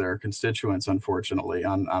interests of their constituents, unfortunately,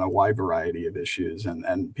 on a wide variety of issues.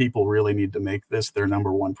 And people really need to make this their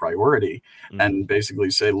number one priority and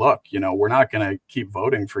basically say, look, we're not going to keep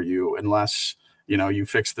voting for you unless, you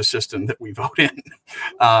fix the system that we vote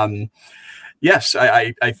in. Yes,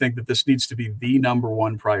 I think that this needs to be the number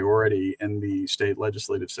one priority in the state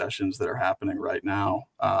legislative sessions that are happening right now.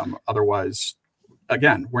 Otherwise,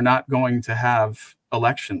 again, we're not going to have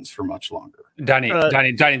elections for much longer. Donnie,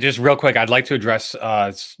 just real quick, I'd like to address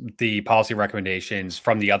the policy recommendations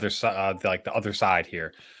from the other side, like the other side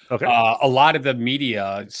here. Okay. A lot of the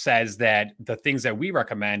media says that the things that we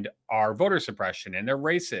recommend are voter suppression and they're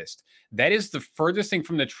racist. That is the furthest thing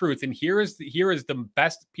from the truth. And here is the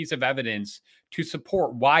best piece of evidence to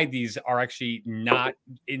support why these are actually not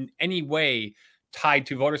in any way tied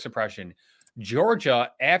to voter suppression.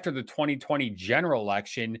 Georgia, after the 2020 general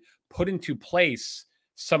election, put into place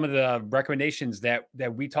some of the recommendations that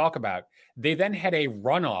we talk about. They then had a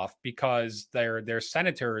runoff because their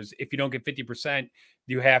senators, if you don't get 50%,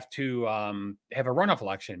 you have to have a runoff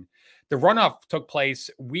election. The runoff took place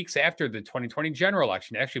weeks after the 2020 general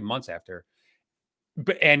election, actually months after.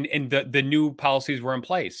 But and the new policies were in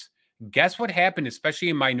place. Guess what happened, especially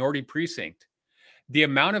in minority precinct? The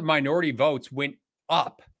amount of minority votes went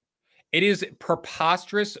up. It is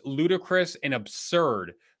preposterous, ludicrous, and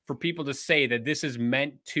absurd for people to say that this is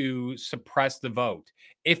meant to suppress the vote.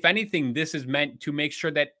 If anything, this is meant to make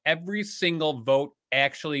sure that every single vote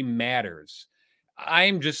actually matters. I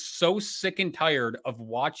am just so sick and tired of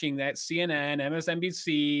watching that CNN,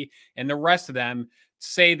 MSNBC, and the rest of them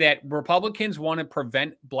say that Republicans want to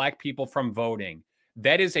prevent Black people from voting.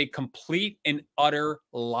 That is a complete and utter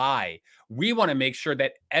lie. We want to make sure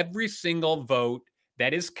that every single vote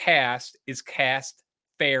that is cast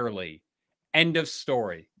fairly. End of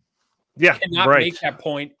story. Yeah, cannot right. make that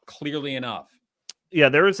point clearly enough. Yeah,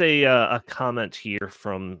 there is a comment here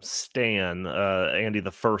from Stan, Andy,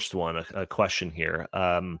 the first one, a question here.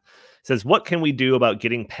 Says, what can we do about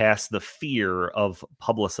getting past the fear of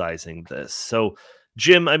publicizing this? So,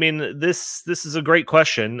 Jim, I mean, this is a great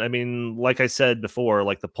question. I mean, like I said before,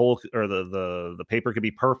 like the poll or the paper could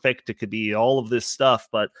be perfect. It could be all of this stuff,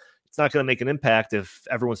 but it's not going to make an impact if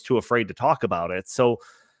everyone's too afraid to talk about it. So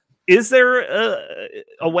is there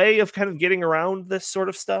a way of kind of getting around this sort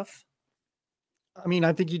of stuff? I mean,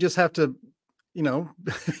 I think you just have to, you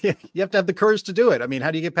have to have the courage to do it. I mean,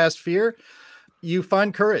 how do you get past fear? You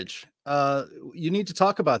find courage. You need to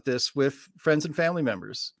talk about this with friends and family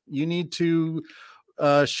members. You need to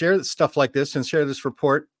share stuff like this and share this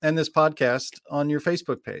report and this podcast on your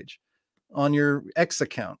Facebook page, on your X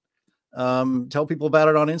account. Tell people about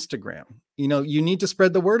it on Instagram. You need to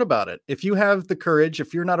spread the word about it. If you have the courage,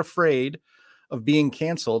 if you're not afraid of being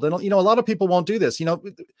canceled, and a lot of people won't do this,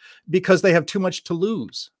 because they have too much to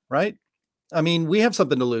lose, right? I mean, we have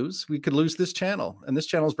something to lose. We could lose this channel, and this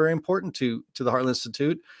channel is very important to the Heartland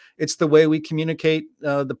Institute. It's the way we communicate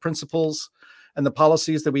the principles and the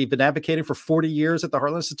policies that we've been advocating for 40 years at the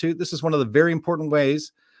Heartland Institute. This is one of the very important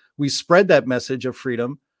ways we spread that message of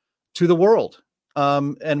freedom to the world.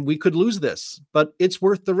 And we could lose this, but it's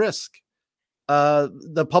worth the risk.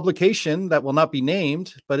 The publication that will not be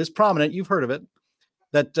named, but is prominent, you've heard of it,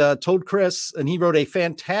 that told Chris, and he wrote a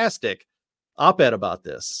fantastic op-ed about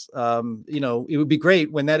this. It would be great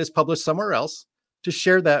when that is published somewhere else to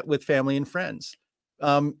share that with family and friends.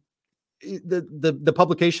 The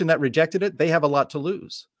publication that rejected it, they have a lot to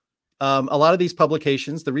lose. A lot of these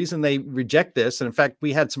publications, the reason they reject this, and in fact,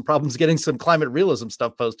 we had some problems getting some climate realism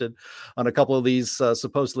stuff posted on a couple of these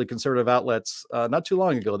supposedly conservative outlets not too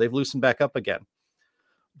long ago. They've loosened back up again.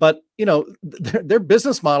 But, their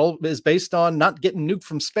business model is based on not getting nuked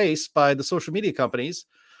from space by the social media companies,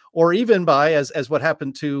 or even by, as what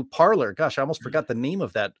happened to Parler. Gosh, I almost forgot the name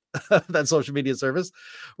of that that social media service,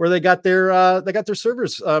 where they got their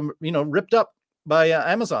servers ripped up by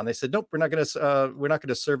Amazon. They said, nope, we're not going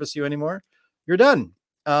to service you anymore. You're done.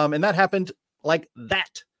 And that happened like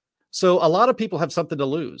that. So a lot of people have something to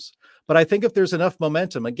lose. But I think if there's enough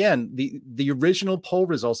momentum, again, the original poll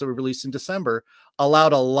results that were released in December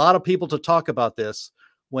allowed a lot of people to talk about this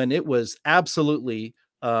when it was absolutely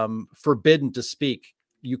forbidden to speak.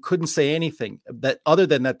 You couldn't say anything that other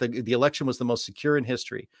than that the election was the most secure in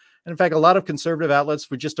history. And in fact, a lot of conservative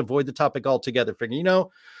outlets would just avoid the topic altogether, figuring,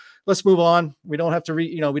 let's move on. We don't have to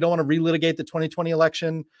we don't want to relitigate the 2020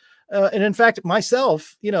 election. And in fact,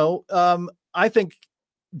 myself, I think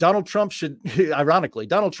Donald Trump should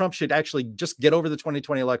actually just get over the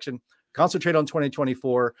 2020 election, concentrate on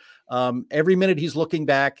 2024. Every minute he's looking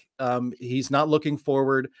back, he's not looking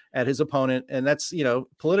forward at his opponent. And that's,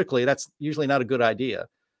 politically, that's usually not a good idea.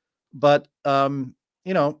 But, I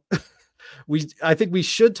think we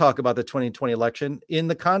should talk about the 2020 election in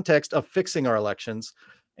the context of fixing our elections.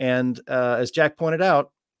 And as Jack pointed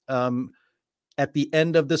out, at the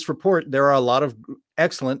end of this report, there are a lot of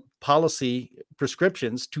excellent policy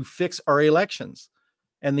prescriptions to fix our elections.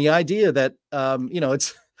 And the idea that,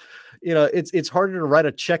 it's harder to write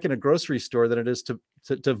a check in a grocery store than it is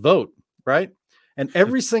to vote, right? And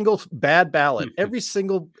every single bad ballot, every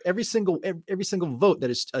single vote that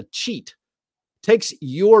is a cheat takes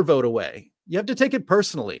your vote away. You have to take it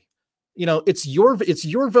personally. It's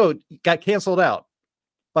your vote got canceled out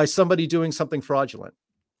by somebody doing something fraudulent.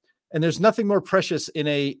 And there's nothing more precious in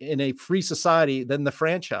a free society than the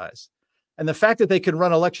franchise. And the fact that they can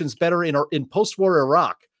run elections better in post-war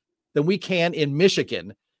Iraq than we can in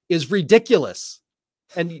Michigan is ridiculous.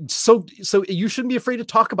 And so you shouldn't be afraid to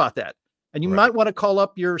talk about that. And you might want to call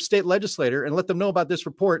up your state legislator and let them know about this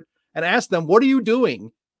report and ask them, what are you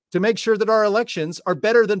doing to make sure that our elections are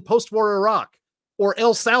better than post-war Iraq or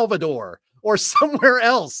El Salvador or somewhere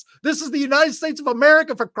else? This is the United States of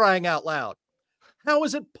America, for crying out loud. How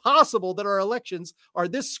is it possible that our elections are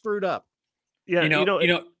this screwed up? Yeah,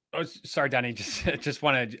 oh, sorry, Donnie, just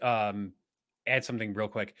want to add something real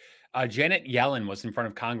quick. Janet Yellen was in front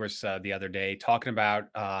of Congress the other day talking about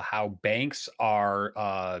how banks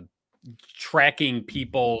are tracking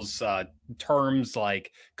people's terms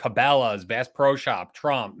like Cabela's, Bass Pro Shop,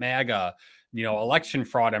 Trump, MAGA, election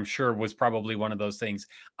fraud, I'm sure was probably one of those things.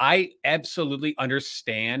 I absolutely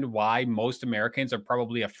understand why most Americans are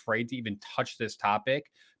probably afraid to even touch this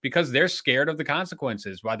topic, because they're scared of the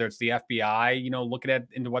consequences, whether it's the FBI, looking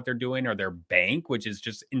into what they're doing, or their bank, which is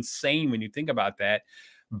just insane when you think about that.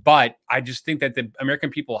 But I just think that the American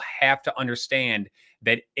people have to understand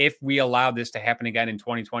that if we allow this to happen again in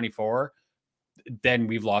 2024, then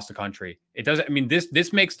we've lost the country. It doesn't,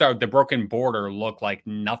 this makes the broken border look like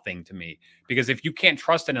nothing to me, because if you can't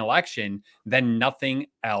trust an election, then nothing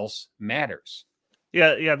else matters.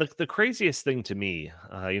 Yeah. The craziest thing to me,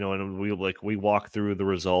 and we walk through the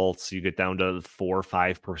results, you get down to 4 or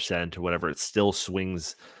 5% or whatever, it still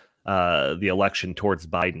swings the election towards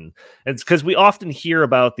Biden. And it's because we often hear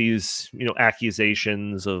about these,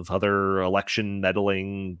 accusations of other election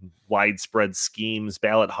meddling, widespread schemes,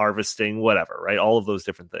 ballot harvesting, whatever, right? All of those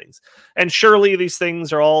different things. And surely these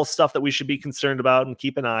things are all stuff that we should be concerned about and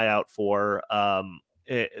keep an eye out for.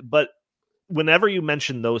 But whenever you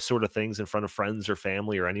mention those sort of things in front of friends or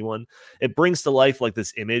family or anyone, it brings to life like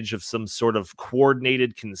this image of some sort of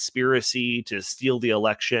coordinated conspiracy to steal the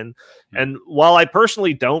election. And while I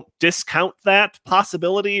personally don't discount that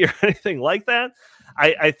possibility or anything like that,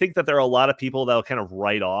 I think that there are a lot of people that'll kind of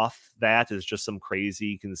write off that as just some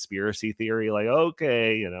crazy conspiracy theory, like,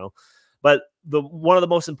 okay, But one of the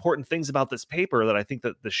most important things about this paper that I think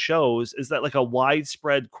that this shows is that like a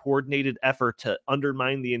widespread coordinated effort to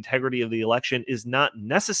undermine the integrity of the election is not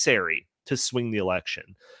necessary to swing the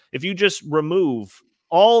election. If you just remove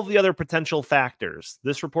all the other potential factors,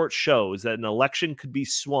 this report shows that an election could be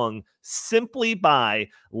swung simply by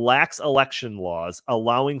lax election laws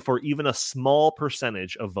allowing for even a small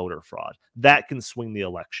percentage of voter fraud. That can swing the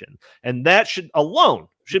election. And that alone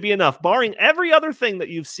should be enough, barring every other thing that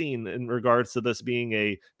you've seen in regards to this being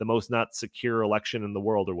the most not secure election in the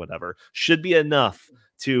world or whatever, should be enough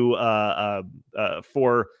to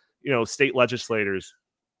for state legislators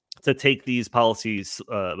to take these policies,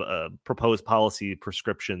 proposed policy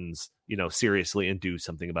prescriptions, seriously and do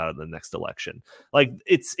something about it in the next election. Like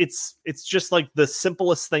it's just like the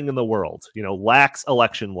simplest thing in the world. Lax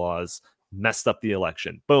election laws messed up the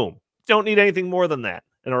election. Boom. Don't need anything more than that.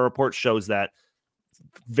 And our report shows that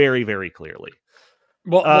very, very clearly.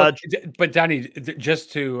 Well, but Donnie,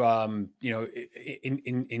 just to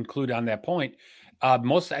include on that point, I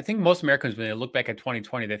think most Americans, when they look back at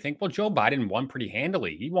 2020, they think, well, Joe Biden won pretty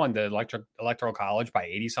handily. He won the electoral college by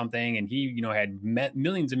 80 something, and he had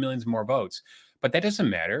millions and millions more votes. But that doesn't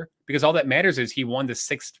matter, because all that matters is he won the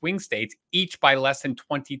 6 swing states, each by less than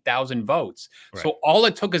 20,000 votes. Right. So all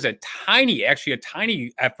it took is a tiny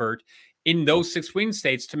effort in those 6 swing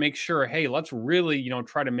states to make sure, hey, let's really,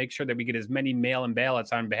 try to make sure that we get as many mail-in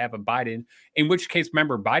ballots on behalf of Biden, in which case,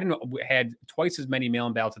 remember, Biden had twice as many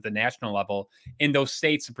mail-in ballots at the national level. In those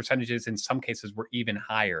states, the percentages in some cases were even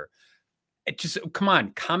higher. It just, come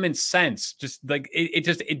on, common sense. Just like,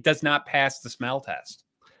 it does not pass the smell test.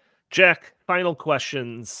 Jack, final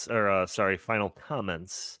comments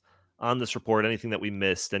on this report? Anything that we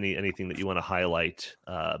missed? Anything that you want to highlight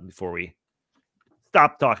before we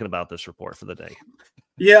stop talking about this report for the day?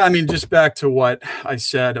 Yeah, just back to what I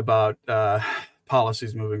said about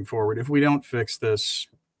policies moving forward. If we don't fix this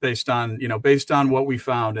based on what we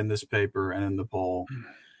found in this paper and in the poll,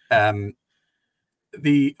 our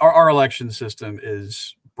election system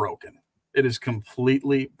is broken. It is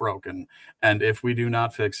completely broken. And if we do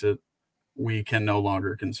not fix it, we can no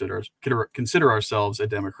longer consider ourselves a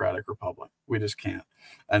democratic republic. We just can't.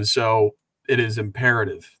 And so it is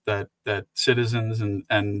imperative that citizens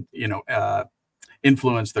and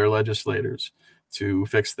influence their legislators to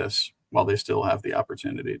fix this while they still have the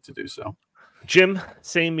opportunity to do so. Jim,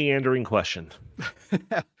 same meandering question.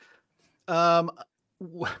 As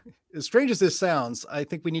strange as this sounds, I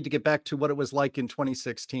think we need to get back to what it was like in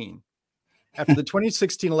 2016. After the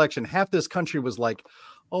 2016 election, half this country was like,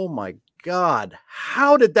 oh my God,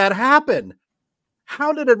 how did that happen?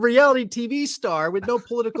 How did a reality TV star with no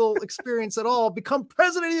political experience at all become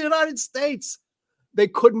president of the United States? They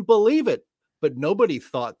couldn't believe it, but nobody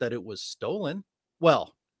thought that it was stolen.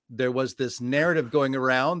 Well, there was this narrative going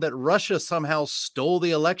around that Russia somehow stole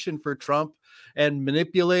the election for Trump and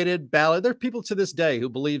manipulated ballot. There are people to this day who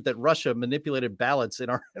believe that Russia manipulated ballots in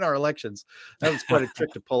our elections. That was quite a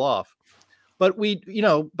trick to pull off. But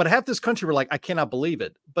but half this country were like, I cannot believe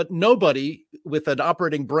it. But nobody with an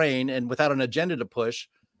operating brain and without an agenda to push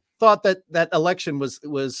thought that election was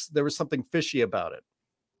there was something fishy about it.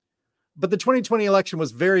 But the 2020 election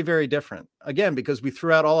was very, very different. Again, because we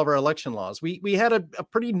threw out all of our election laws. We had a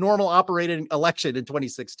pretty normal operating election in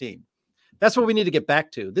 2016. That's what we need to get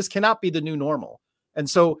back to. This cannot be the new normal. And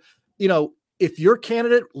so, if your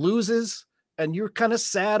candidate loses and you're kind of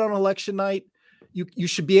sad on election night, you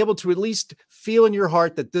should be able to at least feel in your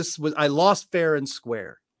heart that I lost fair and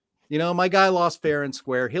square. My guy lost fair and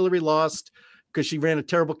square. Hillary lost because she ran a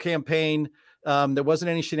terrible campaign. There wasn't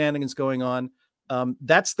any shenanigans going on.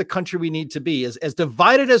 That's the country we need to be. As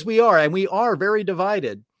divided as we are, and we are very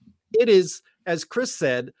divided, it is, as Chris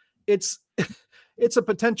said, it's a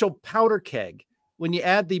potential powder keg when you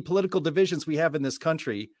add the political divisions we have in this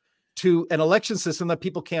country to an election system that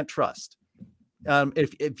people can't trust.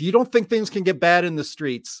 If you don't think things can get bad in the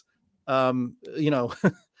streets,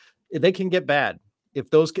 they can get bad. If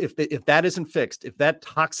that isn't fixed, if that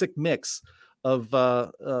toxic mix of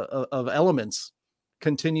elements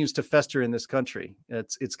continues to fester in this country,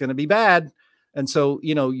 it's going to be bad. And so,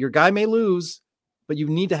 your guy may lose, but you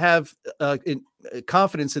need to have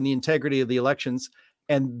confidence in the integrity of the elections.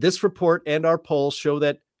 And this report and our polls show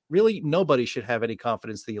that really nobody should have any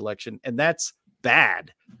confidence in the election. And that's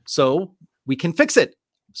bad. So we can fix it.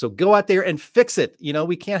 So go out there and fix it.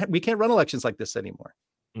 We can't run elections like this anymore.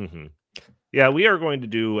 Mm-hmm. Yeah, we are going to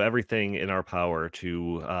do everything in our power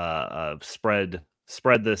to spread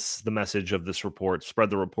the message of this report, spread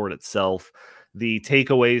the report itself, the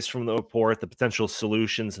takeaways from the report, the potential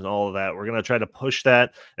solutions and all of that. We're going to try to push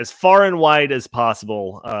that as far and wide as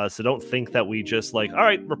possible. So don't think that we just all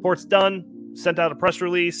right, report's done, sent out a press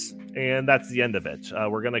release, and that's the end of it.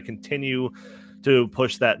 We're going to continue to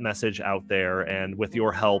push that message out there. And with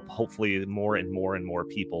your help, hopefully more and more and more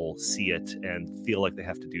people see it and feel like they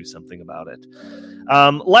have to do something about it.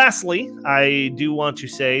 Lastly, I do want to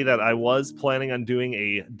say that I was planning on doing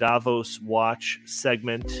a Davos Watch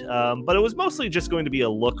segment, but it was mostly just going to be a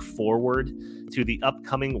look forward to the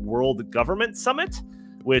upcoming World Government Summit,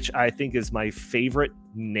 which I think is my favorite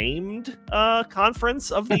named conference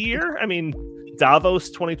of the year. I mean, Davos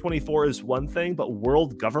 2024 is one thing, but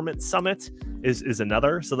World Government Summit is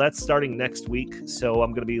another. So that's starting next week. So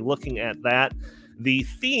I'm going to be looking at that. The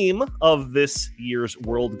theme of this year's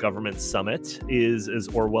World Government Summit is as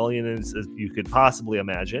Orwellian as you could possibly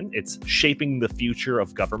imagine. It's shaping the future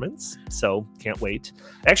of governments. So can't wait.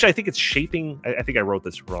 Actually, I think it's shaping. I think I wrote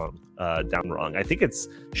this wrong. I think it's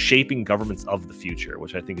shaping governments of the future,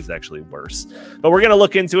 which I think is actually worse. But we're going to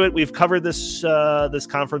look into it. We've covered this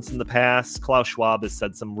conference in the past. Klaus Schwab has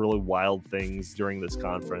said some really wild things during this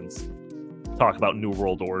conference. Talk about New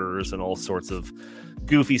World Orders and all sorts of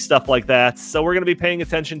goofy stuff like that. So we're going to be paying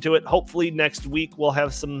attention to it. Hopefully next week we'll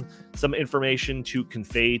have some information to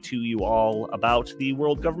convey to you all about the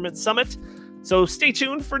World Government Summit. So stay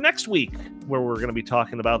tuned for next week where we're going to be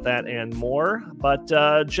talking about that and more. But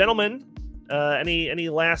gentlemen, any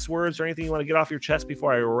last words or anything you want to get off your chest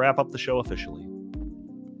before I wrap up the show officially?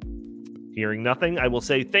 Hearing nothing, I will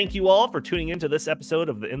say thank you all for tuning into this episode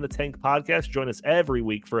of the In the Tank podcast. Join us every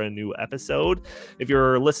week for a new episode. If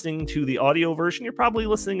you're listening to the audio version, you're probably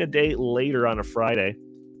listening a day later on a Friday.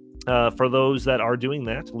 For those that are doing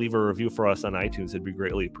that, leave a review for us on iTunes. It'd be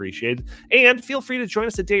greatly appreciated. And feel free to join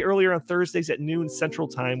us a day earlier on Thursdays at noon Central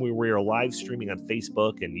Time, where we are live streaming on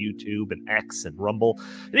Facebook and YouTube and X and Rumble.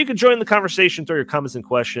 And you can join the conversation, throw your comments and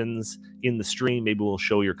questions in the stream. Maybe we'll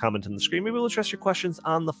show your comment on the screen. Maybe we'll address your questions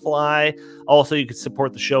on the fly. Also, you can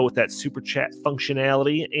support the show with that super chat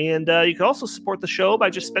functionality. And you can also support the show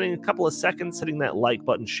by just spending a couple of seconds hitting that like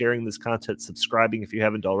button, sharing this content, subscribing if you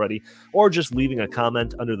haven't already, or just leaving a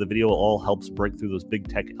comment under the video. All helps break through those big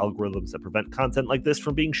tech algorithms that prevent content like this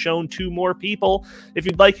from being shown to more people. If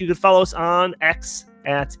you'd like, you could follow us on X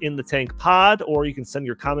at In the Tank Pod, or you can send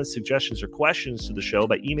your comments, suggestions, or questions to the show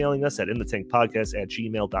by emailing us at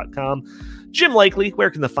inthetankpodcast@gmail.com. Jim Lakely, where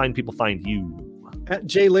can the fine people find you? At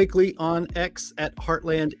Jay Lakely on X, at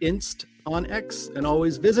Heartland Inst on X, and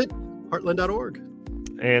always visit heartland.org.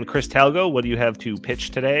 And Chris Talgo, what do you have to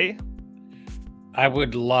pitch today? I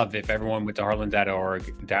would love if everyone went to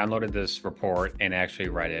heartland.org, downloaded this report, and actually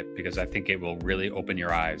read it, because I think it will really open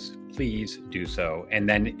your eyes. Please do so, and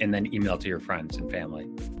then email it to your friends and family.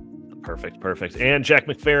 Perfect. And Jack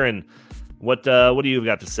McFerrin, What do you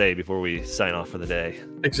got to say before we sign off for the day?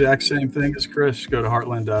 Exact same thing as Chris. Go to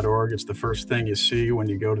heartland.org. It's the first thing you see when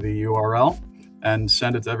you go to the URL, and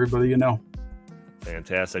send it to everybody you know.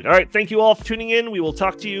 Fantastic. All right. Thank you all for tuning in. We will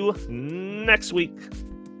talk to you next week.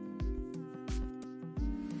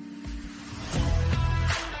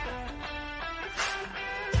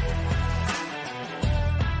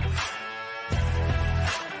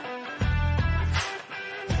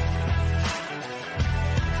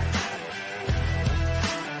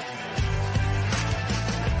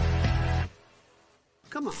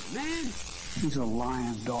 Come on, man. He's a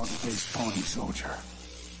lion, dog-faced pony soldier.